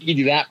people. So if you can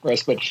do that for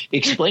us, but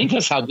explain to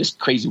us how this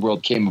crazy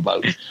world came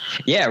about.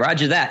 Yeah,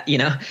 roger that.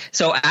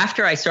 So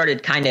after I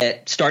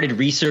started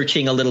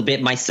researching a little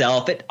bit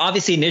myself, it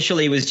obviously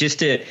initially was just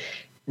to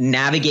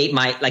navigate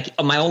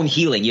my own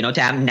healing,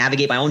 to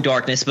navigate my own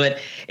darkness. But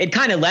it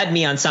kind of led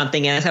me on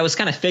something. And as I was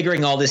kind of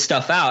figuring all this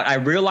stuff out, I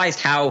realized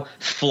how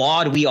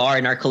flawed we are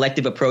in our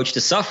collective approach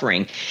to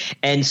suffering.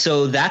 And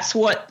so that's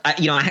what,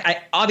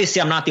 I obviously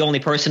I'm not the only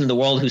person in the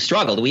world who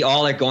struggled. We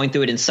all are going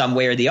through it in some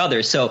way or the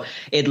other. So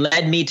it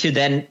led me to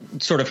then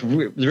sort of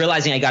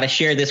realizing I got to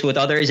share this with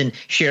others and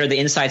share the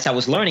insights I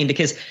was learning,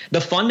 because the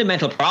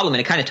fundamental problem,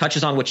 and it kind of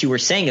touches on what you were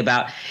saying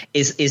about,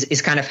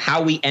 is kind of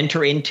how we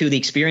enter into the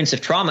experience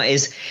of trauma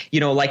is,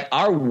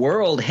 our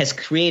world has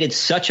created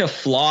such a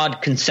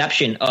flawed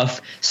conception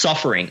of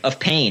suffering, of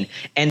pain.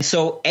 And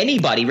so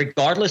anybody,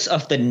 regardless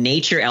of the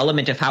nature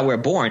element of how we're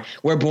born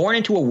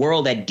into a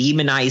world that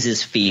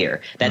demonizes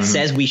fear, that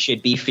says we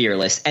should be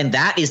fearless. And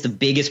that is the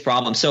biggest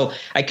problem. So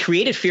I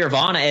created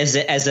Fearvana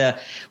as a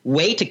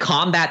way to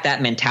combat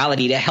that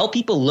mentality, to help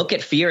people look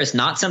at fear as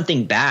not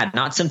something bad,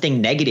 not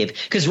something negative.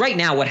 Because right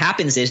now what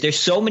happens is there's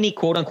so many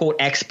quote unquote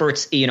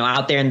experts,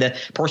 out there in the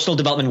personal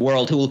development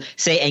world who will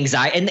say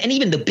anxiety, and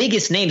even the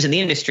biggest names in the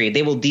industry,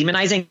 they will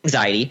demonize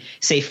anxiety,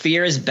 say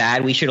fear is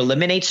bad, we should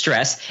eliminate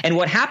stress. And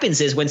what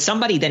happens is when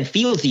somebody then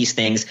feels these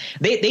things,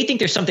 they think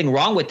there's something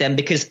wrong with them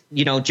because,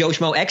 Joe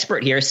Schmo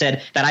expert here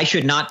said that I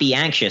should not be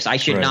anxious, I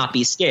should not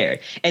be scared.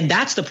 And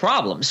that's the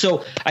problem.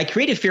 So I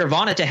created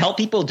Fearvana to help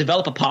people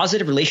develop a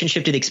positive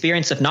relationship to the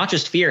experience of not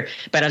just fear,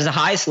 but at the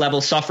highest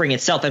level, suffering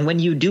itself. And when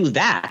you do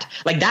that,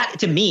 like that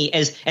to me,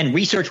 and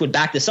research would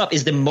back this up,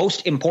 is the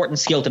most important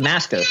skill to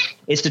master,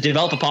 is to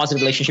develop a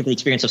positive relationship with the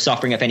experience of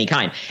suffering of any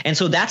kind. And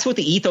so that's what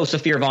the ethos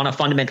of Fearvana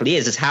fundamentally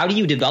is how do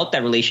you develop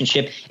that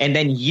relationship and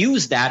then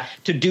use that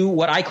to do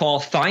what I call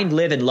find,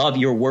 live, and love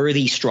your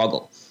worthy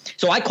struggle.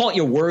 So I call it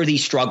your worthy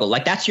struggle.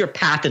 Like that's your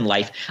path in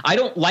life. I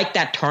don't like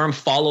that term,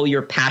 follow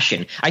your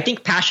passion. I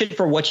think passion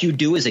for what you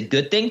do is a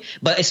good thing,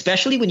 but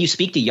especially when you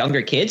speak to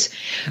younger kids,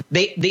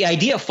 the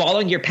idea of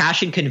following your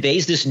passion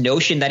conveys this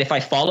notion that if I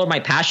follow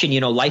my passion,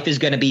 life is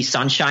going to be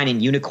sunshine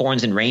and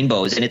unicorns and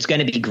rainbows, and it's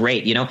going to be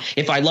great.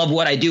 If I love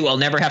what I do, I'll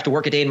never have to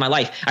work a day in my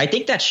life. I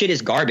think that shit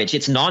is garbage.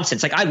 It's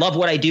nonsense. Like I love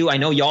what I do. I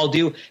know y'all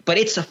do, but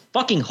it's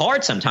fucking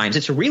hard sometimes.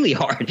 It's really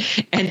hard.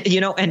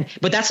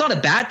 But that's not a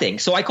bad thing.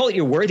 So I call it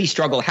your worthy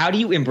struggle. How do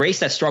you embrace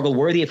that struggle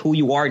worthy of who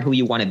you are and who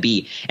you want to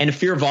be? And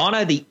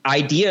Fearvana, the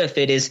idea of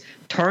it is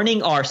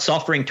turning our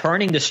suffering,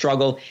 turning the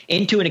struggle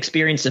into an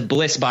experience of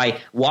bliss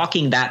by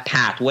walking that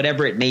path,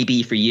 whatever it may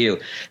be for you.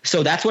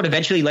 So that's what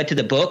eventually led to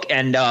the book.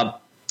 And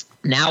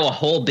now a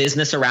whole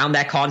business around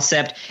that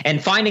concept,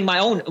 and finding my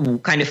own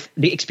kind of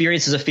the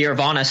experiences of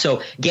Fearvana.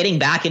 So getting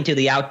back into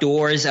the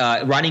outdoors,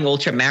 running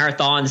ultra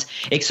marathons.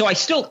 So I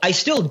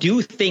still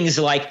do things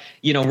like,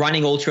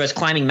 running ultras,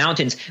 climbing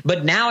mountains,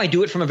 but now I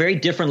do it from a very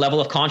different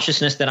level of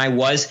consciousness than I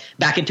was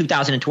back in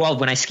 2012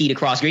 when I skied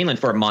across Greenland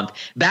for a month.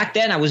 Back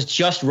then I was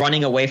just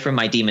running away from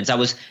my demons. I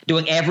was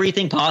doing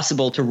everything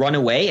possible to run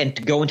away and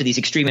to go into these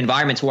extreme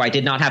environments where I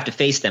did not have to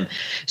face them.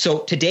 So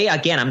today,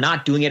 again, I'm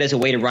not doing it as a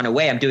way to run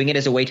away. I'm doing it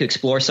as a way to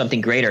explore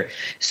something greater.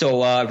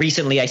 So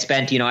recently I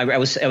spent, I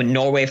was in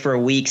Norway for a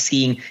week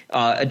skiing,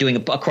 doing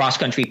a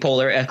cross-country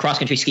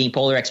skiing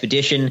polar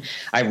expedition.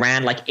 I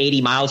ran like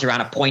 80 miles around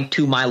a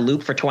 0.2 mile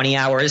loop for 20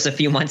 hours a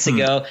few months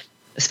ago.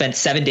 Spent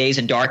 7 days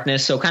in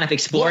darkness. So kind of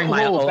exploring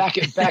my own.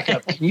 Back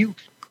up. Can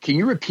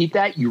you repeat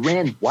that? You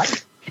ran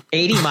what?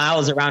 80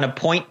 miles around a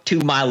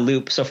 0.2 mile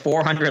loop, so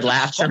 400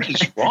 laps. What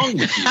is wrong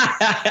with you?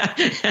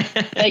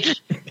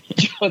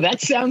 That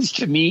sounds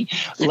to me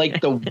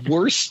like the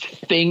worst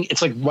thing.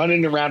 It's like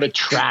running around a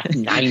track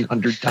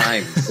 900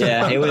 times.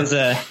 Yeah, it was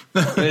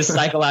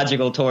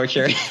psychological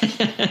torture.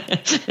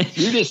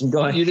 You're just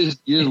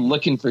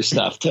looking for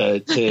stuff to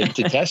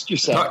test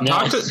yourself.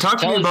 Talk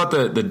to me about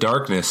the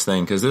darkness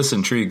thing, because this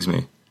intrigues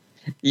me.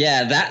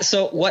 Yeah,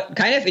 so what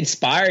kind of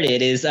inspired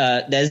it is,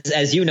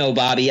 as you know,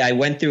 Bobby, I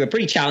went through a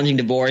pretty challenging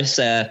divorce,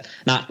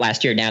 not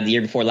last year, now the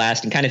year before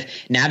last, and kind of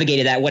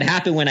navigated that. What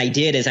happened when I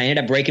did is I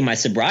ended up breaking my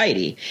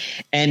sobriety,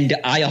 and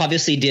I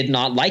obviously did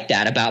not like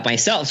that about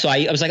myself. So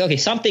I was like, okay,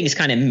 something is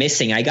kind of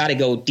missing. I got to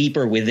go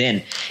deeper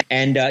within.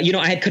 And,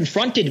 I had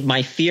confronted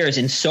my fears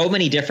in so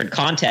many different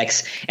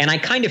contexts, and I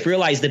kind of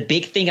realized the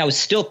big thing I was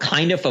still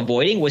kind of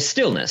avoiding was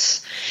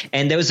stillness.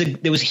 And there was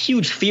a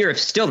huge fear of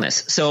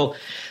stillness. So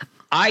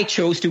I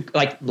chose to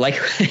like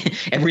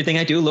everything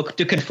I do, look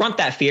to confront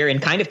that fear in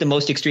kind of the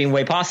most extreme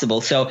way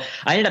possible. So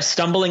I ended up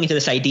stumbling into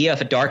this idea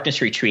of a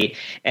darkness retreat.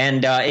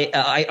 And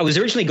I was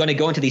originally going to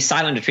go into these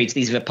silent retreats,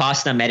 these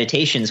Vipassana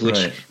meditations, which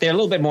they're a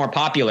little bit more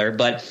popular,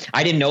 but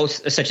I didn't know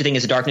such a thing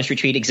as a darkness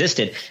retreat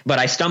existed. But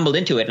I stumbled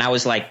into it and I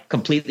was like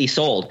completely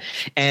sold.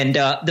 And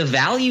the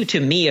value to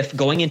me of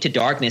going into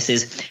darkness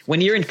is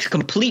when you're in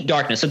complete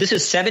darkness. So this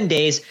is 7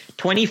 days,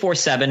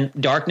 24/7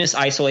 darkness,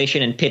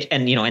 isolation, and pitch,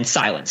 and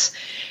silence.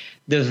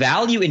 The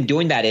value in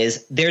doing that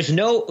is there's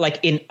no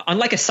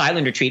unlike a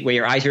silent retreat where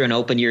your eyes are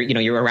open,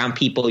 you're around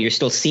people, you're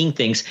still seeing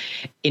things.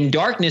 In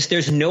darkness,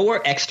 there's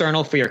nowhere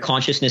external for your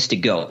consciousness to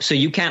go. So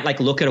you can't like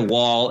look at a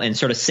wall and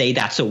sort of say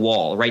that's a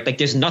wall, right? Like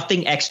there's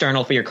nothing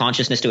external for your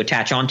consciousness to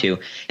attach onto.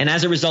 And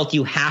as a result,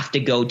 you have to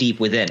go deep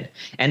within.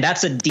 And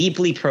that's a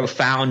deeply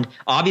profound,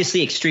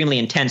 obviously extremely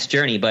intense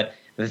journey, but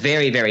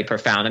very, very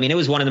profound. I mean, it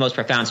was one of the most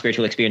profound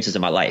spiritual experiences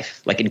of my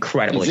life, like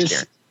incredible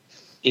experience.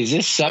 Is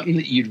this something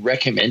that you'd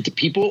recommend to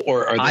people,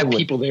 or are there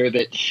people there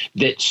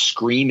that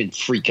scream and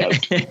freak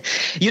out?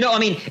 I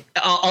mean,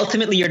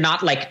 ultimately you're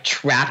not like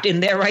trapped in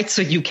there, right?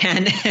 So you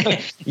can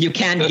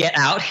get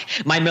out.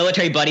 My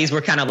military buddies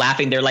were kind of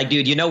laughing. They're like,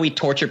 dude, we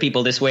torture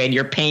people this way and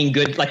you're paying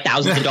good like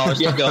thousands of dollars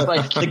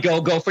to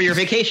go for your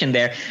vacation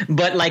there.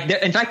 But like,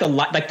 in fact,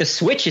 the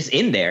switch is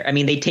in there. I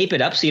mean, they tape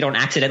it up so you don't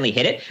accidentally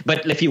hit it.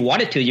 But if you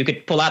wanted to, you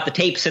could pull out the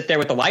tape, sit there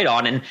with the light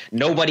on, and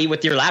nobody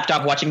with your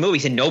laptop watching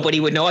movies, and nobody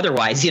would know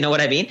otherwise. You know what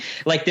I mean?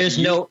 Like there's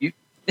you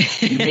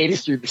made it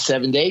through the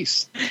 7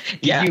 days.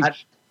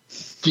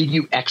 Did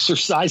you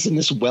exercise in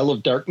this well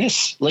of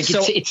darkness? Like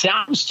it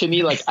sounds to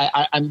me like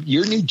I'm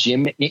your new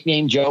gym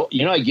nickname, Joe.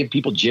 I give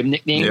people gym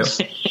nicknames.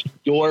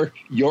 Yep.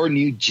 Your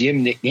new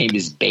gym nickname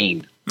is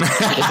Bane. Dude,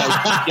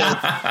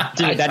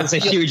 that is a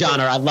huge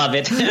honor. I love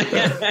it.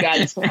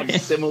 Guys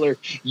have similar.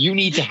 You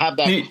need to have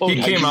that.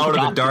 He came out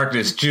of the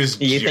darkness just.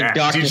 You think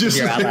darkness is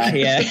your ally?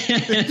 Yeah.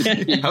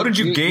 How did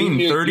you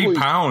gain 30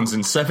 pounds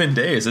in 7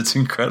 days? It's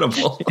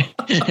incredible.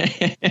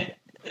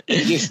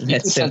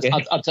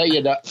 I'll tell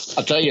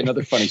you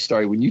another funny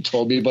story. When you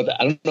told me about that,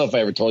 I don't know if I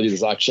ever told you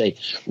this, Akshay.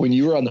 When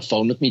you were on the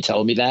phone with me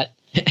telling me that,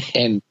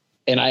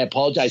 and I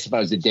apologize if I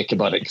was a dick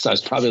about it, because I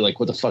was probably like,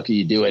 what the fuck are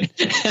you doing?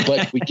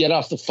 But we get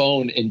off the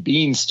phone and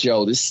Beans,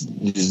 Joe, this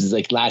is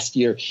like last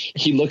year,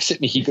 he looks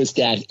at me, he goes,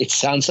 Dad, it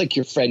sounds like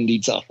your friend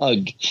needs a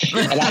hug.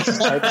 And I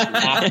started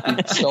laughing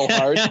so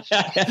hard.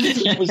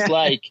 He was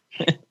like,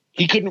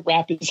 he couldn't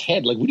wrap his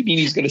head. Like, what do you mean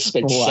he's going to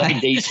spend 7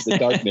 days in the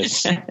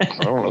darkness? I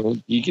don't know.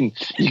 You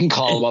can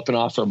call him up and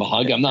offer him a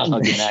hug. I'm not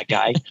hugging that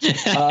guy.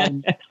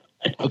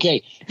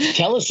 Okay.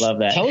 Tell us about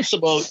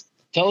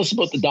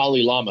the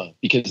Dalai Lama,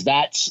 because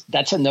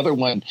that's another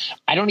one.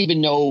 I don't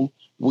even know.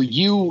 Were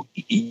you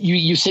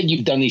said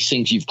you've done these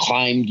things, you've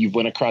climbed, you've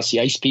went across the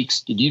ice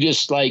peaks. Did you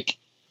just like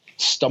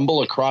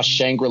stumble across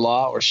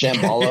Shangri-La or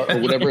Shambhala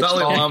or whatever it's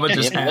called? Dalai Lama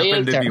just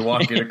happened to be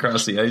walking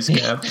across the ice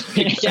cap.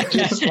 Yeah,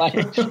 just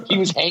like he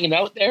was hanging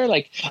out there.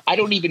 Like, I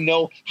don't even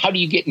know, how do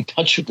you get in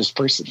touch with this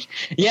person?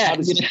 Yeah.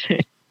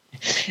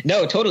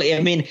 No, totally.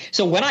 I mean,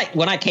 so when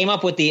I came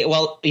up with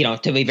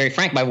to be very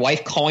frank, my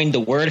wife coined the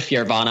word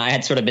Fearvana. I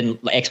had sort of been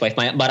ex-wife,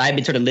 but I've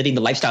been sort of living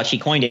the lifestyle she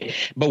coined it.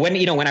 But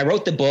when I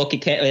wrote the book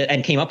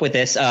and came up with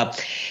this,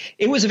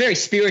 it was a very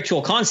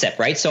spiritual concept,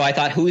 right? So I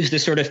thought, who's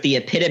the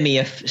epitome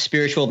of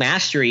spiritual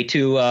mastery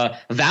to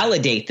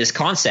validate this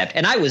concept?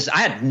 And I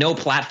had no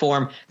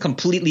platform,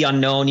 completely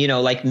unknown,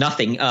 like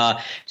nothing.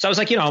 So I was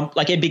like,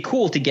 it'd be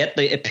cool to get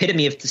the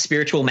epitome of the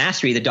spiritual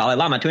mastery, the Dalai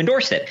Lama, to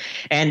endorse it.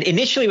 And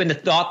initially, when the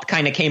thought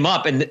kind of came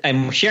up, and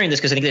I'm sharing this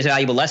because I think there's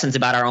valuable lessons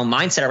about our own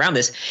mindset around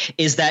this,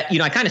 is that,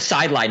 I kind of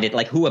sidelined it.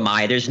 Like, who am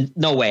I? There's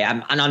no way.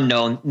 I'm an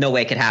unknown. No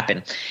way it could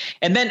happen.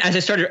 And then as I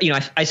started,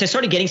 I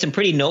started getting some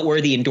pretty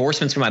noteworthy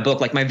endorsements for my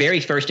book. Like my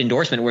very first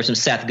endorsement was from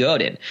Seth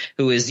Godin,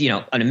 who is,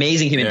 an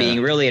amazing human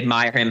being, really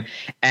admire him.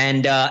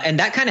 And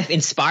that kind of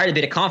inspired a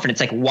bit of confidence.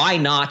 Like, why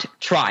not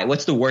try?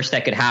 What's the worst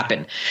that could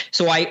happen?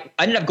 So I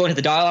ended up going to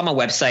the Dalai Lama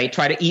website,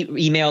 try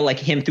to email like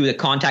him through the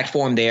contact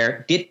form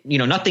there.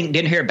 Nothing,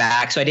 didn't hear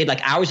back. So I did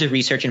like hours of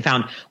research and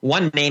found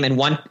one name and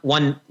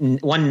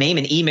one name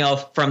and email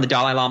from the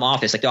Dalai Lama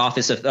office, like the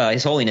office of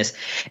His Holiness,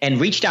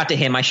 and reached out to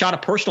him. I shot a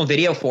personal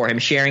video for him,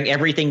 sharing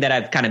everything that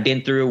I've kind of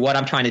been through, what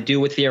I'm trying to do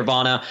with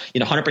Fearvana.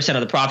 100%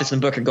 of the profits in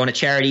the book are going to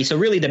charity. So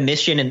really the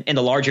mission and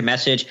the larger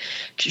message.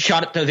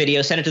 Shot the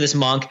video, sent it to this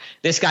monk.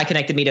 This guy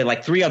connected me to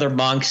like 3 other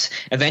monks.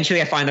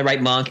 Eventually I find the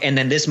right monk. And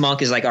then this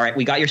monk is like, all right,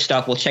 we got your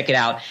stuff. We'll check it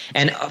out.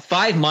 And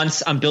 5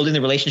 months I'm building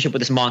the relationship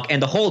with this monk.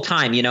 And the whole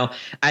time,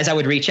 as I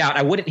would reach out,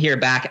 I wouldn't hear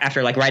back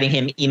after like writing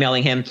him,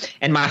 emailing him.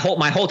 And my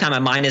whole time, my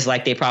mind is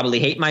like, they probably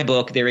hate my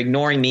book. They're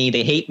ignoring me.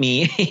 They hate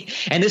me.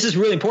 And this is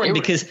really important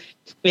because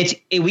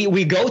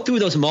we go through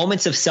those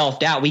moments of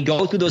self-doubt. We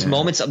go through those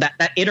moments of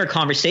that inner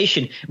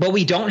conversation, but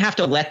we don't have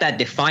to let that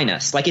define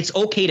us. Like, it's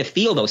okay to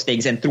feel those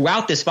things. And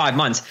throughout this 5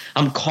 months,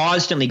 I'm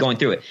constantly going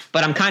through it.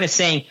 But I'm kind of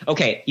saying,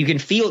 okay, you can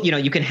feel,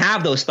 you can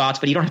have those thoughts,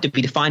 but you don't have to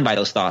be defined by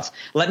those thoughts.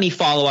 Let me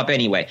follow up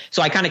anyway.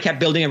 So I kind of kept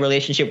building a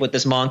relationship with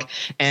this monk.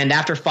 And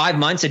after 5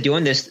 months of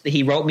doing this,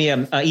 he wrote me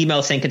an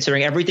email saying,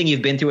 considering everything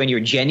you've been through and your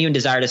genuine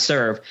desire to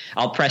serve,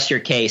 I'll press your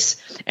case.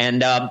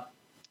 And,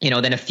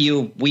 then a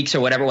few weeks or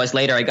whatever it was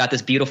later, I got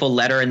this beautiful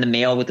letter in the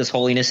mail with His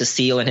Holiness's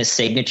seal and his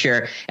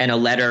signature, and a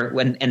letter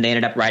and they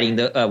ended up writing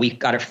we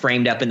got it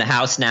framed up in the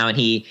house now, and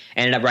he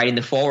ended up writing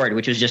the foreword,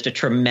 which was just a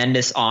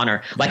tremendous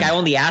honor. Like, I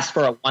only asked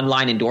for a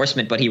 1-line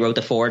endorsement, but he wrote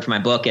the foreword for my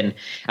book. And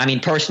I mean,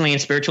 personally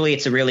and spiritually,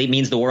 it really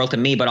means the world to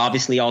me, but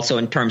obviously also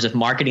in terms of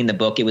marketing the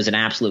book, it was an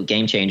absolute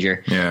game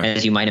changer,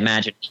 as you might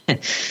imagine.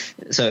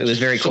 So it was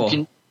very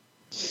cool.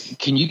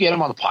 Can you get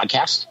him on the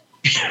podcast?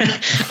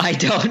 I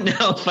don't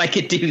know if I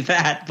could do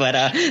that,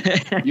 but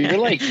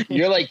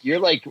you're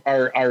like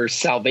our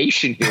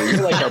salvation here.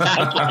 You're like our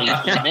pipeline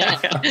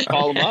man.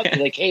 Call them up, be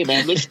like, hey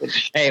man, listen,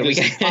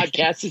 this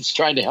podcast is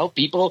trying to help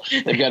people.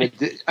 They've got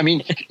to. I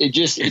mean, it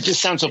just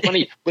sounds so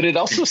funny, but it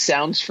also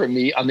sounds from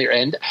me on their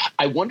end.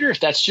 I wonder if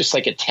that's just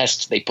like a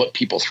test they put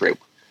people through.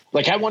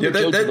 Like, I wonder.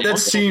 That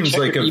seems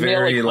like a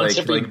very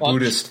like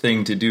Buddhist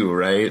thing to do,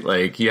 right?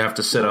 Like, you have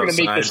to sit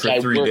outside for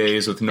 3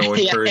 days with no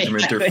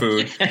encouragement or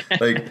food.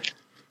 Like,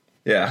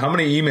 how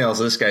many emails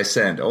this guy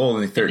sent? Oh,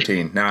 only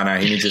 13. No,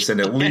 he needs to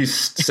send at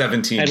least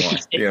 17 more.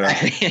 You know?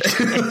 You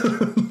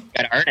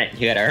got to earn it.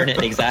 You got to earn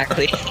it.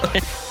 Exactly.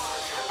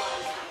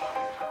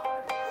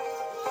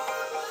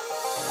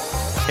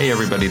 Hey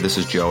everybody, this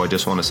is Joe. I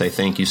just want to say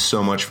thank you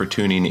so much for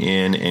tuning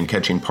in and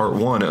catching part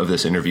 1 of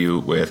this interview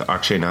with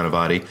Akshay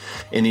Nanavati.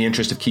 In the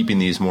interest of keeping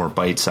these more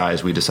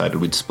bite-sized, we decided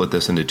we'd split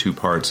this into 2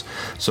 parts.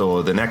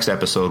 So the next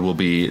episode will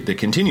be the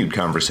continued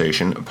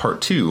conversation,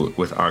 part 2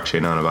 with Akshay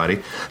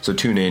Nanavati. So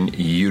tune in,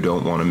 you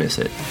don't want to miss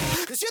it.